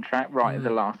his contract right at the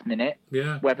last minute.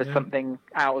 Yeah. Whether something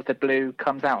out of the blue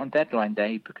comes out on deadline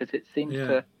day, because it seems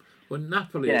to. Well,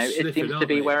 Napoli it seems to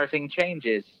be where everything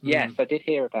changes. Yes, I did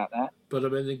hear about that. But I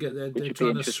mean, they're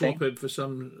trying to swap him for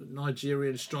some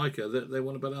Nigerian striker that they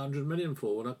want about 100 million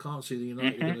for, and I can't see the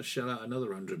United going to shell out another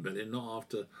 100 million, not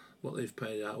after what they've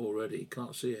paid out already.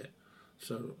 Can't see it.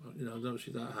 So I don't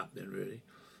see that happening really.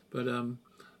 But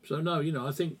so no,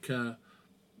 I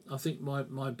think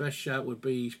my best shout would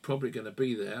be he's probably going to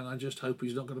be there, and I just hope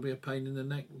he's not going to be a pain in the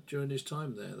neck during his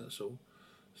time there. That's all.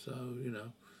 So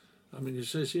I mean, it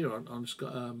says here on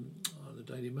the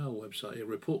Daily Mail website, a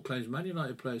report claims Man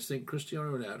United players think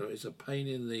Cristiano Ronaldo is a pain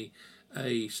in the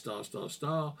and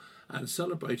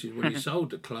celebrated when he sold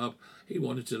the club. He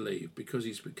wanted to leave because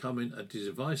he's becoming a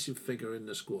divisive figure in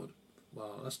the squad.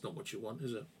 Well, that's not what you want,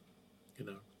 is it?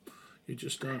 You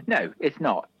just don't. No, it's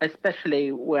not.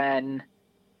 Especially when,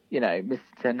 Mr.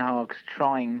 Ten Hag's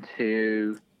trying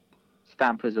to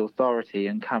stamp his authority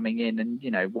and coming in and,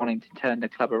 wanting to turn the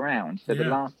club around. So the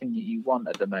last thing that you want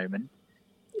at the moment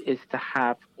is to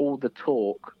have all the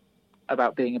talk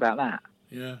about being about that.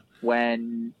 Yeah.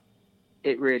 When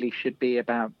it really should be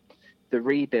about the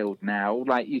rebuild now.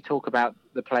 Like, you talk about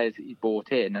the players that you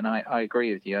brought in, and I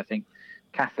agree with you. I think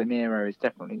Casemiro is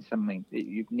definitely something that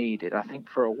you've needed. I think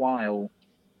for a while,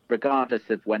 regardless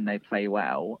of when they play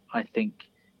well, I think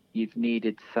you've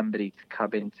needed somebody to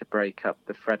come in to break up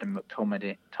the Fred and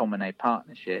McTominay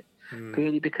partnership,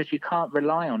 purely because you can't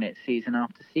rely on it season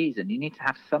after season. You need to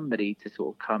have somebody to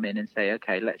sort of come in and say,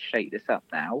 okay, let's shake this up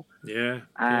now. Yeah.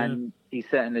 And he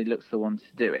certainly looks the one to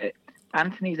do it.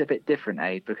 Anthony's a bit different,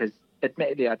 Aid, because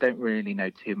admittedly I don't really know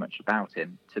too much about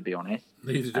him, to be honest.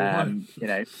 Neither do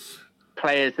I.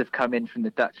 Players have come in from the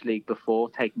Dutch league before,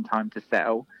 taken time to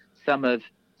settle. Some have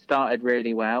started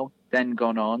really well, then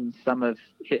gone on. Some have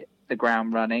hit the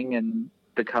ground running and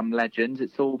become legends.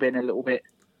 It's all been a little bit,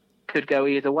 could go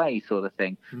either way sort of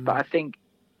thing. But I think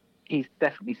he's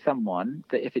definitely someone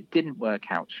that if it didn't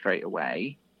work out straight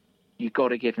away, you've got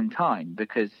to give him time,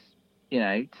 because,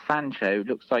 Sancho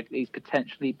looks like he's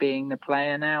potentially being the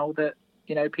player now that,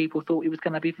 people thought he was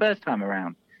going to be first time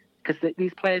around. Because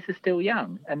these players are still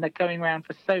young and they're going around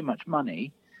for so much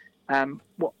money.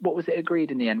 What was it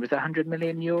agreed in the end? Was it 100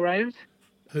 million euros?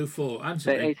 Who for?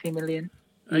 Anthony? So 80 million?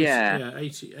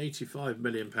 85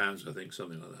 million pounds, I think,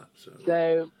 something like that.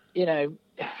 So,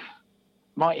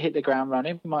 might hit the ground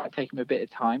running, might take him a bit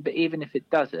of time, but even if it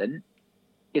doesn't,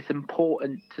 it's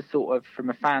important to sort of,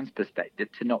 from a fan's perspective,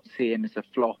 to not see him as a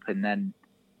flop and then,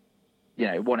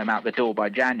 want him out the door by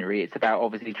January. It's about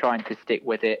obviously trying to stick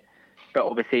with it. But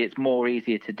obviously, it's more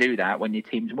easier to do that when your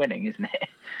team's winning, isn't it?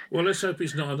 Well, let's hope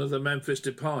he's not another Memphis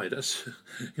Depay. That's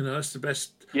that's the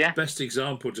best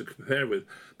example to compare with.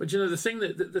 But the thing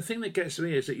that gets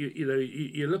me is that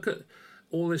you look at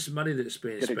all this money that's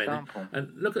being spent,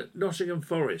 and look at Nottingham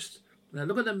Forest. Now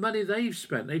look at the money they've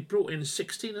spent. They brought in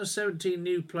 16 or 17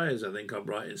 new players. I think I'm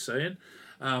right in saying.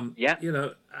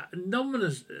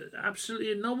 Enormous,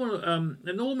 absolutely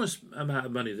enormous amount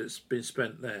of money that's been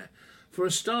spent there. For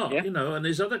a start, and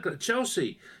there's other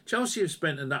Chelsea have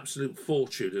spent an absolute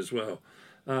fortune as well.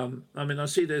 I mean, I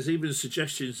see there's even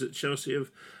suggestions that Chelsea have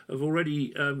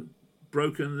already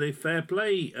broken the fair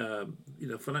play,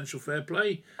 financial fair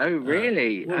play. Oh,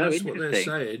 really? That's what they're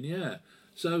saying. Yeah.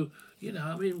 So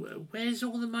I mean, where's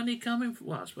all the money coming from?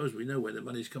 Well, I suppose we know where the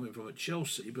money's coming from at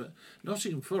Chelsea, but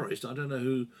Nottingham Forest, I don't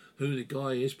know who the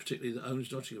guy is particularly that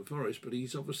owns Nottingham Forest, but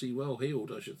he's obviously well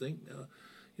heeled, I should think.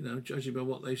 Judging by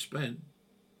what they've spent.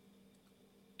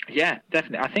 Yeah,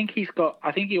 definitely. I think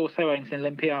he also owns an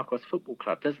Olympiacos football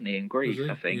club, doesn't he, in Greece?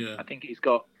 I think. Yeah. I think he's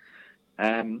got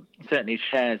certainly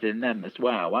shares in them as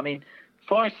well. I mean,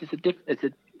 Forest is a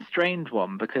strange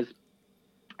one because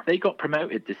they got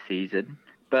promoted this season,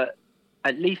 but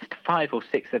at least 5 or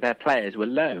 6 of their players were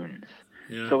loans.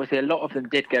 Yeah. So obviously a lot of them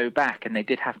did go back and they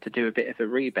did have to do a bit of a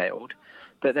rebuild,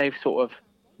 but they've sort of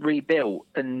rebuilt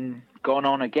and gone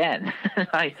on again.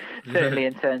 Certainly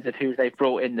in terms of who they've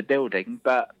brought in the building,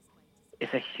 but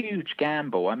it's a huge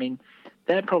gamble. I mean,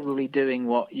 they're probably doing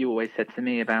what you always said to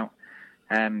me about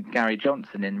Gary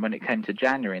Johnson in when it came to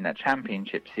January in that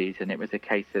championship season. It was a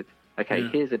case of, okay,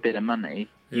 here's a bit of money,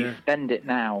 you spend it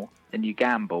now and you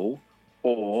gamble,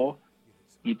 or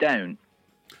you don't.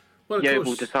 Well, of Yeovil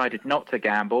course, decided not to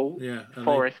gamble. yeah, and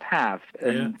Forest have,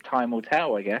 and time will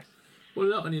tell, I guess. well,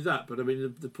 not only that, but I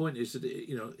mean, the point is that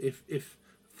if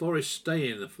Forest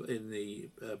stay in the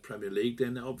Premier League,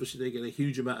 then obviously they get a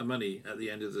huge amount of money at the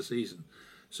end of the season.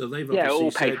 So they've Yeah, obviously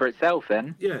it'll pay for itself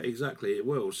then. Yeah, exactly, it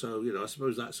will. So I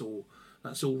suppose that's all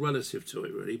relative to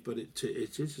it, really. But it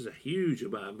is a huge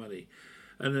amount of money,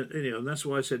 and and that's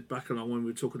why I said back along when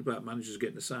we were talking about managers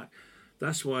getting the sack.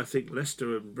 That's why I think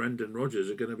Leicester and Brendan Rodgers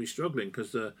are going to be struggling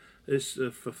because this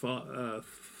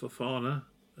Fofana,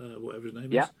 whatever his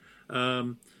name is,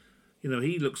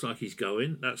 he looks like he's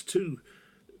going. That's two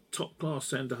top class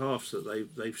centre halves that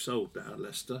they've sold now at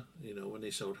Leicester. When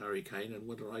they sold Harry Kane, and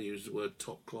whether I use the word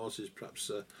top class is perhaps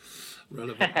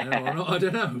relevant now or not, I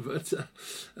don't know.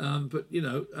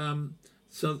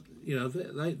 So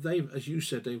they as you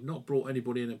said, they've not brought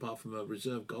anybody in apart from a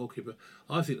reserve goalkeeper.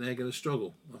 I think they're going to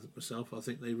struggle. I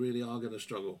think they really are going to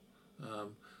struggle.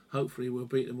 Hopefully, we'll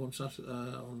beat them on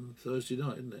Thursday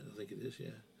night, isn't it? I think it is.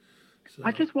 Yeah. So,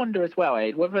 I just wonder as well,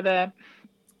 Aid, whether they're,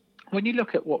 when you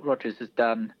look at what Rodgers has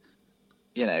done,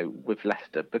 with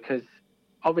Leicester, because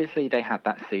obviously they had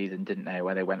that season, didn't they,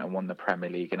 where they went and won the Premier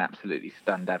League and absolutely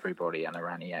stunned everybody under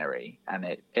Ranieri, and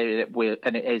it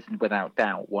is without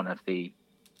doubt one of the,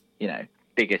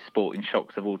 biggest sporting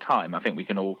shocks of all time. I think we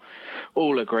can all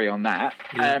agree on that.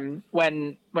 Yeah.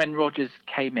 When Rodgers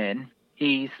came in,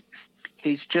 he's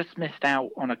just missed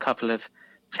out on a couple of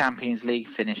Champions League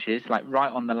finishes, like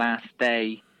right on the last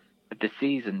day of the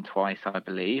season twice, I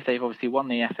believe. They've obviously won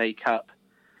the FA Cup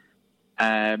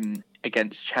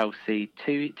against Chelsea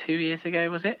two years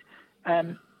ago, was it?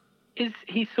 Is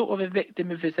he sort of a victim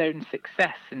of his own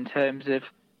success in terms of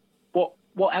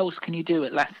what else can you do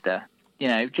at Leicester?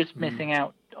 Just missing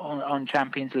out on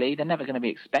Champions League. They're never going to be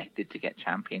expected to get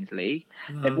Champions League.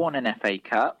 No. They've won an FA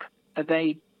Cup. Are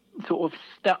they sort of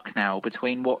stuck now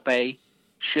between what they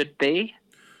should be?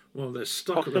 Well, they're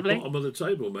stuck at the bottom of the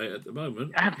table, mate, at the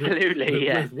moment. Absolutely,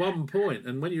 with 1 point.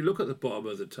 And when you look at the bottom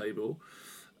of the table,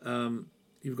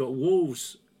 you've got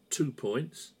Wolves 2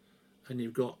 points, and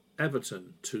you've got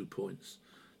Everton 2 points.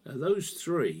 Now, those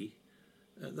three,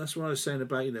 that's what I was saying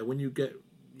about, when you get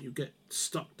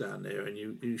stuck down there and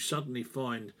you suddenly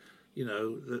find,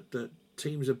 that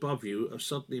teams above you are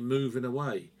suddenly moving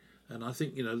away. And I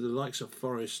think, the likes of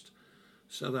Forest,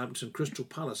 Southampton, Crystal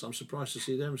Palace, I'm surprised to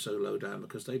see them so low down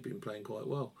because they've been playing quite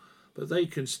well. But they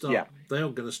can start. Yeah. They are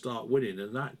going to start winning,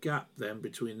 and that gap then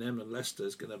between them and Leicester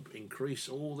is going to increase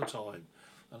all the time.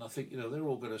 And I think they're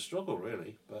all going to struggle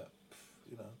really. But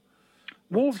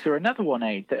Wolves are another one,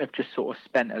 Aid, that have just sort of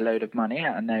spent a load of money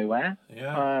out of nowhere.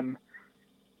 Yeah. I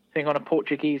think on a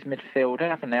Portuguese midfielder,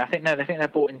 haven't they? I think they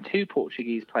brought in 2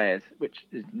 Portuguese players, which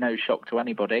is no shock to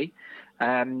anybody.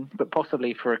 But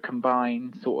possibly for a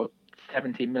combined sort of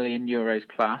 70 million euros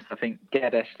plus. I think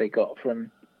Guedes they got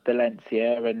from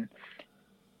Valencia, and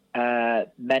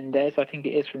Mendes, I think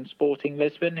it is, from Sporting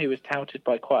Lisbon, who was touted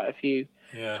by quite a few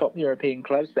top European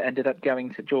clubs, but ended up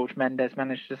going to George Mendes,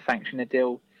 managed to sanction a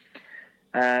deal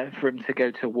for him to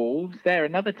go to Wolves. They're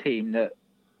another team that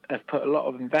have put a lot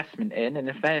of investment in, and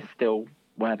if they're still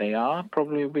where they are,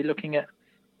 probably will be looking at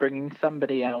bringing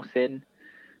somebody else in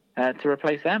to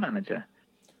replace their manager.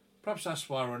 Perhaps that's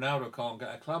why Ronaldo can't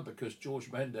get a club, because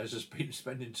George Mendes has been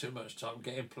spending too much time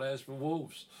getting players for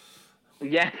Wolves.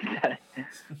 Yeah.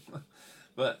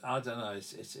 But I don't know.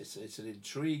 It's an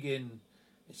intriguing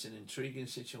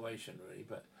situation, really.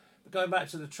 But going back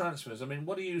to the transfers, I mean,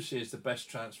 what do you see as the best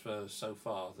transfer so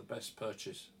far? The best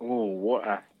purchase? Oh, what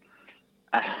a!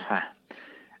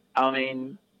 I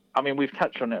mean, we've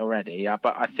touched on it already,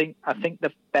 but I think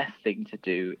the best thing to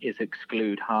do is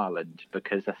exclude Haaland,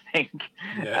 because I think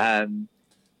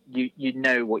you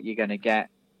know what you're going to get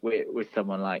with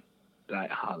someone like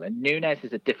Haaland. Nunes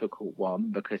is a difficult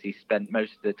one because he spent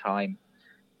most of the time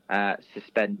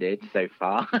suspended so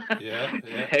far.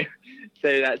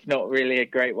 So that's not really a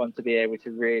great one to be able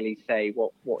to really say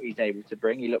what he's able to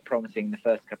bring. He looked promising in the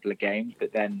first couple of games,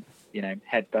 but then,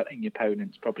 headbutting your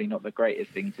opponent's probably not the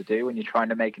greatest thing to do when you're trying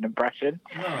to make an impression.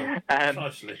 No,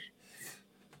 precisely.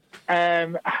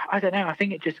 I don't know. I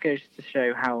think it just goes to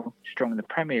show how strong the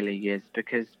Premier League is,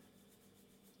 because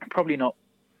probably not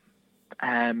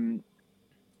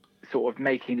sort of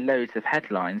making loads of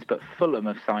headlines, but Fulham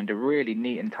have signed a really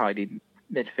neat and tidy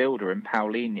midfielder in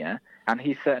Paulinho, and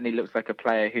he certainly looks like a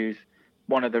player who's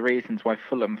one of the reasons why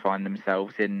Fulham find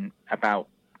themselves in about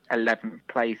 11th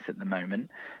place at the moment.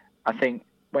 I think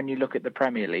when you look at the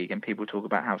Premier League and people talk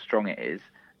about how strong it is,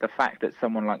 the fact that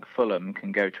someone like Fulham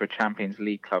can go to a Champions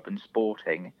League club and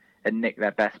Sporting and nick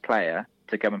their best player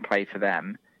to go and play for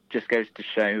them just goes to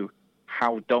show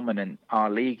how dominant our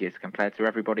league is compared to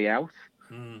everybody else.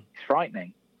 It's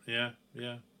frightening. Yeah.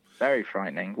 Very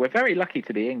frightening. We're very lucky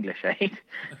to be English, eh?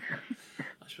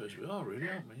 I suppose we are, really,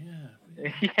 aren't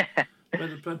we? Yeah.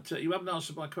 But you haven't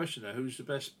answered my question there. Who's the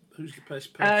best?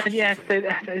 Yeah, so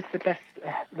that is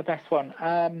the best one.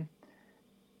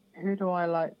 Who do I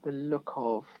like the look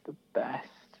of the best?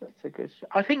 That's a good.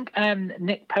 I think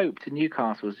Nick Pope to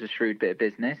Newcastle was a shrewd bit of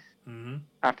business. Mm-hmm.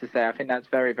 I have to say, I think that's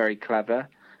very, very clever.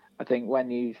 I think when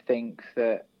you think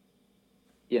that,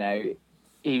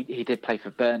 he did play for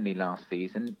Burnley last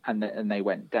season and they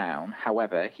went down.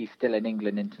 However, he's still an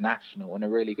England international and a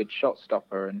really good shot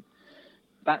stopper, and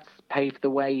that's paved the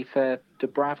way for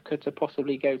Dubravka to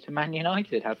possibly go to Man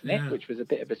United, hasn't it? Which was a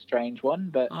bit of a strange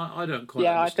one, but I don't quite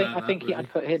understand I think really.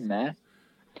 I'd put him there.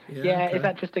 Yeah, okay. Is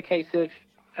that just a case of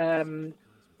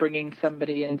bringing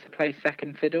somebody in to play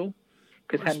second fiddle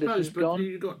because Henderson's gone?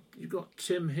 You got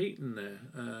Tim Heaton there.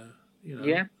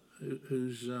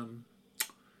 Who's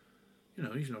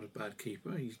he's not a bad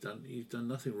keeper. He's done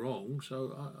nothing wrong.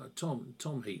 So Tom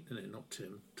Heaton, isn't it? Not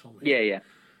Tim. Tom Heaton. Yeah.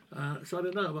 So I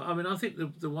don't know, but I mean, I think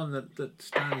the one that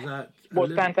stands out.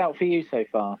 What stands out for you so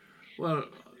far? Well,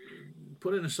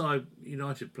 putting aside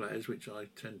United players, which I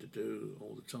tend to do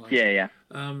all the time. Yeah.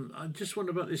 I just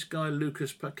wonder about this guy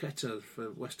Lucas Paqueta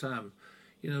for West Ham.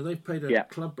 They've paid a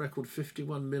club record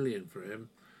 51 million for him.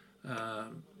 I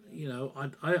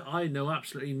know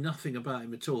absolutely nothing about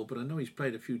him at all, but I know he's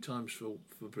played a few times for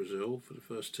Brazil for the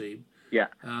first team. Yeah.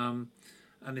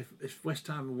 And if West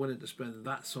Ham are willing to spend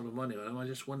that sort of money on him, I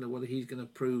just wonder whether he's going to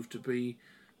prove to be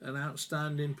an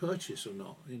outstanding purchase or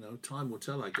not. Time will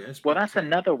tell, I guess. Well, that's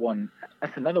another one.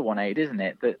 That's another one, Aid, isn't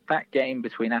it? That game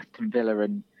between Aston Villa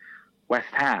and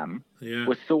West Ham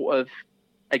was sort of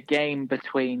a game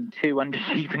between two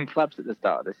underachieving clubs at the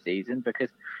start of the season, because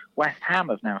West Ham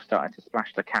have now started to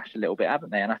splash the cash a little bit, haven't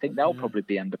they? And I think they'll probably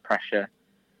be under pressure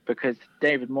because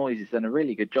David Moyes has done a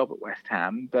really good job at West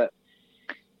Ham, but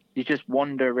you just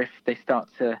wonder if they start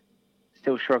to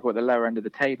still struggle at the lower end of the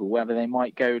table, whether they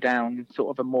might go down sort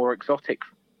of a more exotic,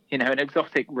 an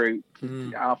exotic route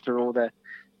after all the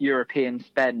European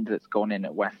spend that's gone in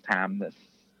at West Ham. There's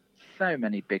so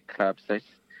many big clubs. So it's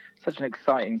such an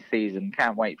exciting season.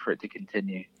 Can't wait for it to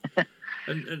continue.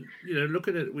 and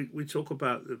looking at it, we talk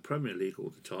about the Premier League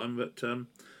all the time, but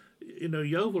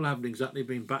Yeovil haven't exactly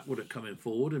been backward at coming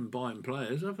forward and buying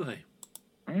players, have they?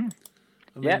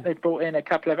 They brought in a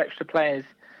couple of extra players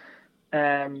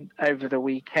over the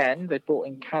weekend. They brought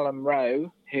in Callum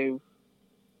Rowe, who,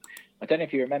 I don't know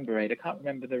if you remember, Aid, I can't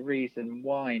remember the reason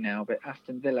why now, but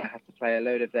Aston Villa had to play a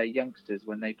load of their youngsters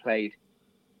when they played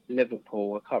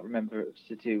Liverpool. I can't remember if it was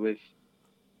to do with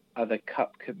other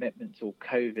cup commitments or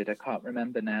COVID. I can't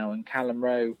remember now. And Callum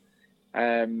Rowe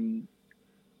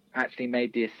actually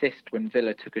made the assist when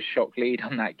Villa took a shock lead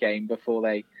on that game before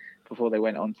they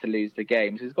went on to lose the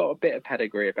game. So he's got a bit of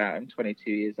pedigree about him.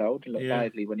 22 years old. He looked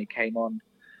lively when he came on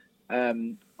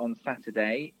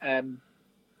Saturday.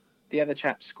 The other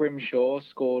chap, Scrimshaw,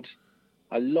 scored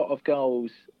a lot of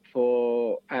goals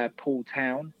for Paul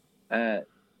Town.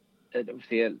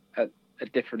 Obviously a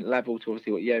different level to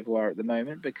obviously what Yeovil are at the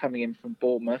moment, but coming in from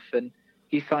Bournemouth, and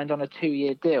he signed on a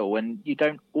 2-year deal. And you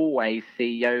don't always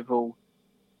see Yeovil,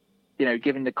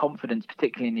 giving the confidence,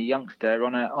 particularly in the youngster,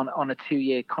 on a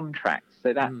 2-year contract.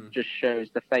 So that just shows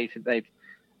the faith that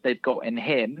they've got in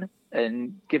him,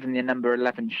 and given the number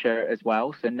 11 shirt as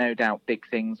well. So no doubt big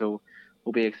things will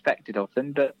be expected of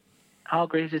them. But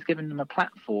Hargreaves has given them a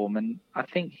platform, and I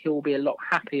think he'll be a lot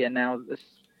happier now that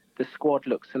the squad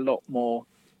looks a lot more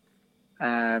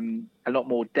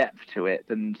depth to it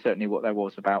than certainly what there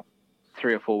was about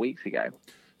 3 or 4 weeks ago.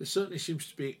 There certainly seems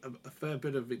to be a fair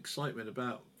bit of excitement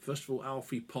about, first of all,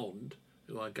 Alfie Pond,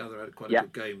 who I gather had quite a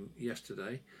good game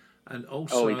yesterday, and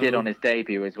also he did on his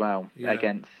debut as well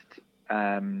against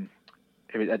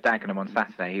it was at Dagenham on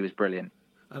Saturday. He was brilliant.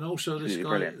 And also this guy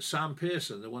brilliant. Sam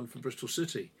Pearson, the one from Bristol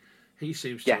City, he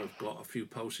seems to have got a few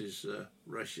pulses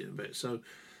racing a bit. So,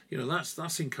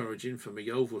 that's encouraging from a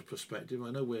Yeovil perspective. I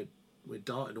know we're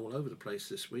darting all over the place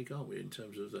this week, aren't we, in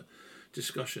terms of the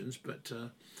discussions, but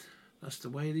that's the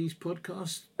way these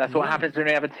podcasts. That's what happens when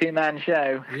we have a 2-man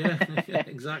show. Yeah,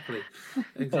 exactly.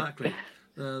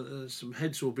 Some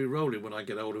heads will be rolling when I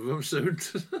get hold of them soon.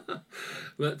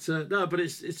 But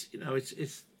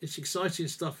it's exciting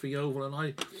stuff for Yeovil,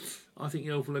 and I think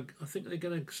Yeovil I think they're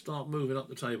going to start moving up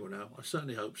the table now. I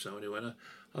certainly hope so. Anyway, and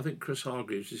I think Chris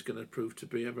Hargreaves is going to prove to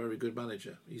be a very good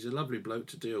manager. He's a lovely bloke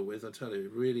to deal with. I tell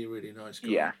you, really, really nice guy.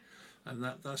 Yeah, and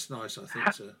that's nice. I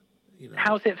think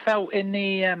How's it felt in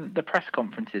the press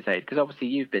conferences, Aid? Because obviously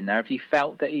you've been there. Have you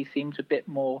felt that he seems a bit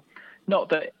more, not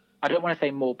that I don't want to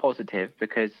say more positive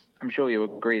because I'm sure you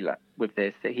agree with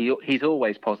this that he's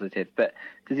always positive, but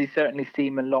does he certainly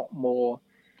seem a lot more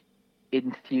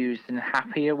enthused and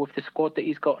happier with the squad that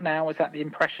he's got now? Is that the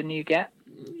impression you get?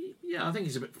 Yeah, I think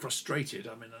he's a bit frustrated.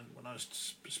 I mean, when I was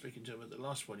speaking to him at the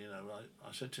last one,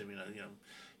 I said to him,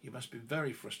 you must be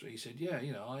very frustrated. He said, yeah,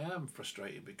 I am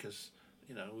frustrated because,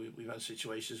 we've had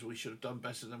situations we should have done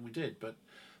better than we did. But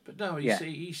no,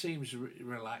 he seems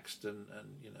relaxed and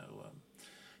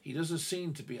he doesn't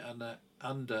seem to be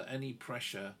under any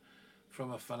pressure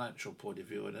from a financial point of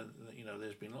view. And,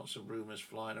 there's been lots of rumours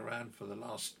flying around for the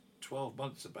last 12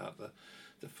 months about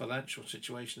the financial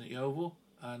situation at Yeovil.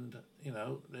 And,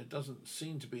 there doesn't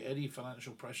seem to be any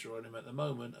financial pressure on him at the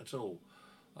moment at all.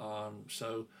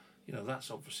 So,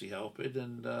 that's obviously helping.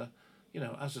 And,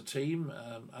 as a team,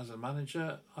 as a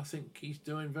manager, I think he's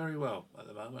doing very well at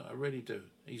the moment. I really do.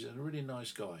 He's a really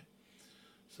nice guy.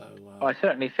 So I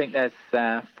certainly think there's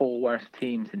 4 worse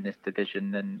teams in this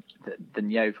division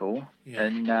than Yeovil. Yeah.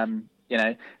 And,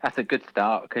 that's a good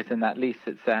start because then at least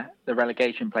it's the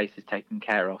relegation place is taken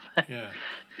care of. Yeah.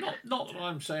 Not that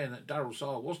I'm saying that Daryl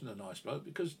Saar wasn't a nice bloke,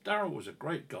 because Daryl was a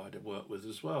great guy to work with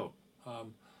as well.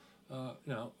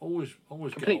 Always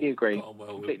completely agree. Got on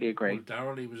well completely agree. With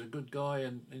Daryl. He was a good guy,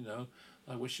 and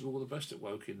I wish him all the best at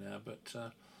Woking now.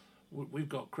 But we've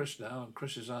got Chris now, and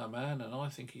Chris is our man, and I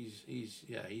think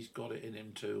he's got it in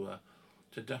him to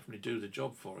definitely do the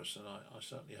job for us, and I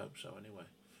certainly hope so anyway.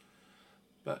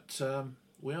 But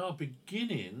we are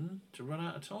beginning to run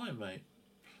out of time, mate.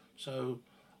 So,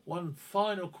 one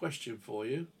final question for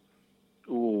you.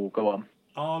 Ooh, go on.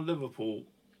 Are Liverpool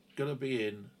going to be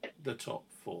in the top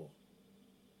 4?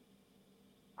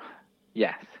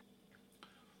 Yes.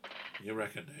 You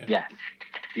reckon? Yeah? Yes.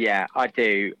 Yeah, I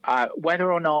do.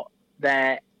 Whether or not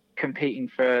they're competing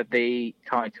for the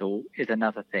title is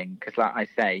another thing, because like I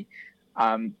say,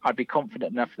 I'd be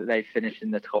confident enough that they finish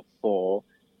in the top 4,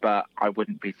 but I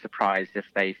wouldn't be surprised if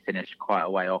they finish quite a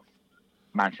way off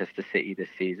Manchester City this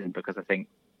season, because I think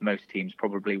most teams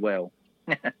probably will.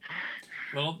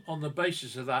 Well, on the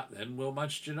basis of that, then, will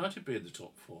Manchester United be in the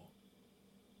top 4?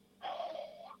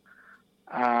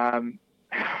 I'm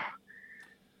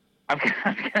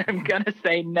going to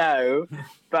say no,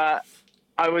 but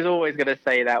I was always going to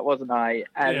say that, wasn't I?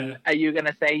 And Are you going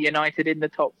to say United in the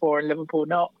top 4 and Liverpool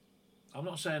not? I'm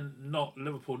not saying not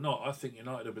Liverpool not. I think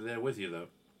United will be there with you, though.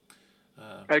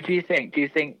 Do you think? Do you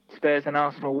think Spurs and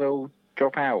Arsenal will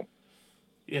drop out?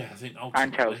 Yeah, I think ultimately.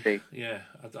 And Chelsea. Yeah,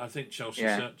 I think Chelsea.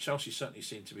 Yeah. Chelsea certainly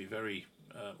seem to be very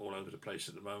all over the place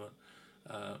at the moment.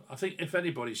 I think if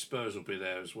anybody, Spurs will be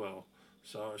there as well.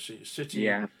 So I see City,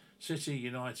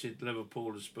 United,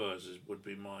 Liverpool, and Spurs would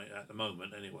be my at the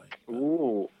moment anyway.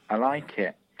 Ooh, I like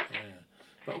it. Yeah,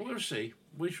 but we'll see.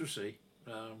 We shall see.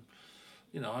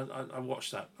 I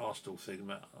watched that Arsenal thing.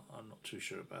 I'm not too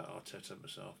sure about Arteta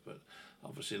myself, but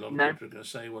obviously a lot of people are going to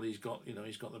say, well, he's got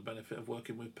the benefit of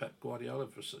working with Pep Guardiola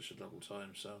for such a long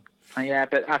time. So yeah,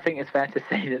 but I think it's fair to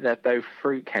say that they're both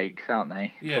fruitcakes, aren't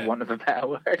they? Yeah. For want of a better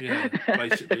word. Yeah,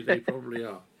 basically they probably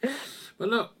are. But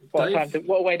look, Dave,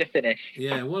 what a way to finish.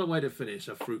 Yeah, what a way to finish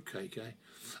a fruitcake, eh?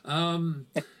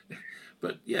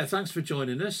 But yeah, thanks for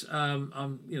joining us.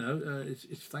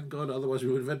 It's thank God, otherwise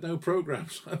we would have had no programme.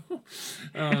 So,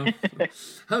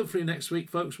 hopefully next week,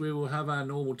 folks, we will have our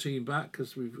normal team back,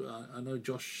 because I know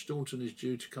Josh Staunton is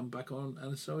due to come back on,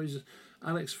 and so is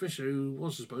Alex Fisher, who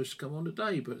was supposed to come on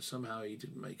today, but somehow he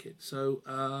didn't make it.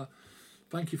 So,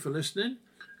 thank you for listening.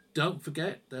 Don't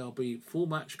forget, there'll be full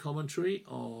match commentary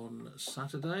on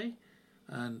Saturday,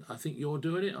 and I think you're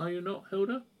doing it, are you not,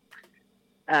 Hilda?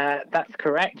 That's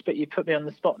correct, but you put me on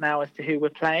the spot now as to who we're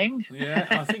playing. Yeah,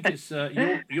 I think it's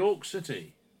York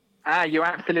City. You're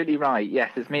absolutely right.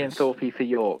 Yes, it's me and Thorpe for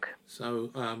York.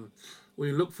 So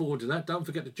we look forward to that. Don't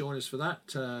forget to join us for that.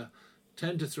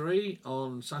 10 to 3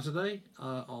 on Saturday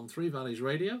on Three Valleys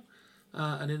Radio.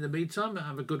 And in the meantime,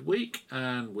 have a good week,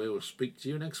 and we'll speak to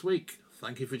you next week.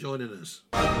 Thank you for joining us.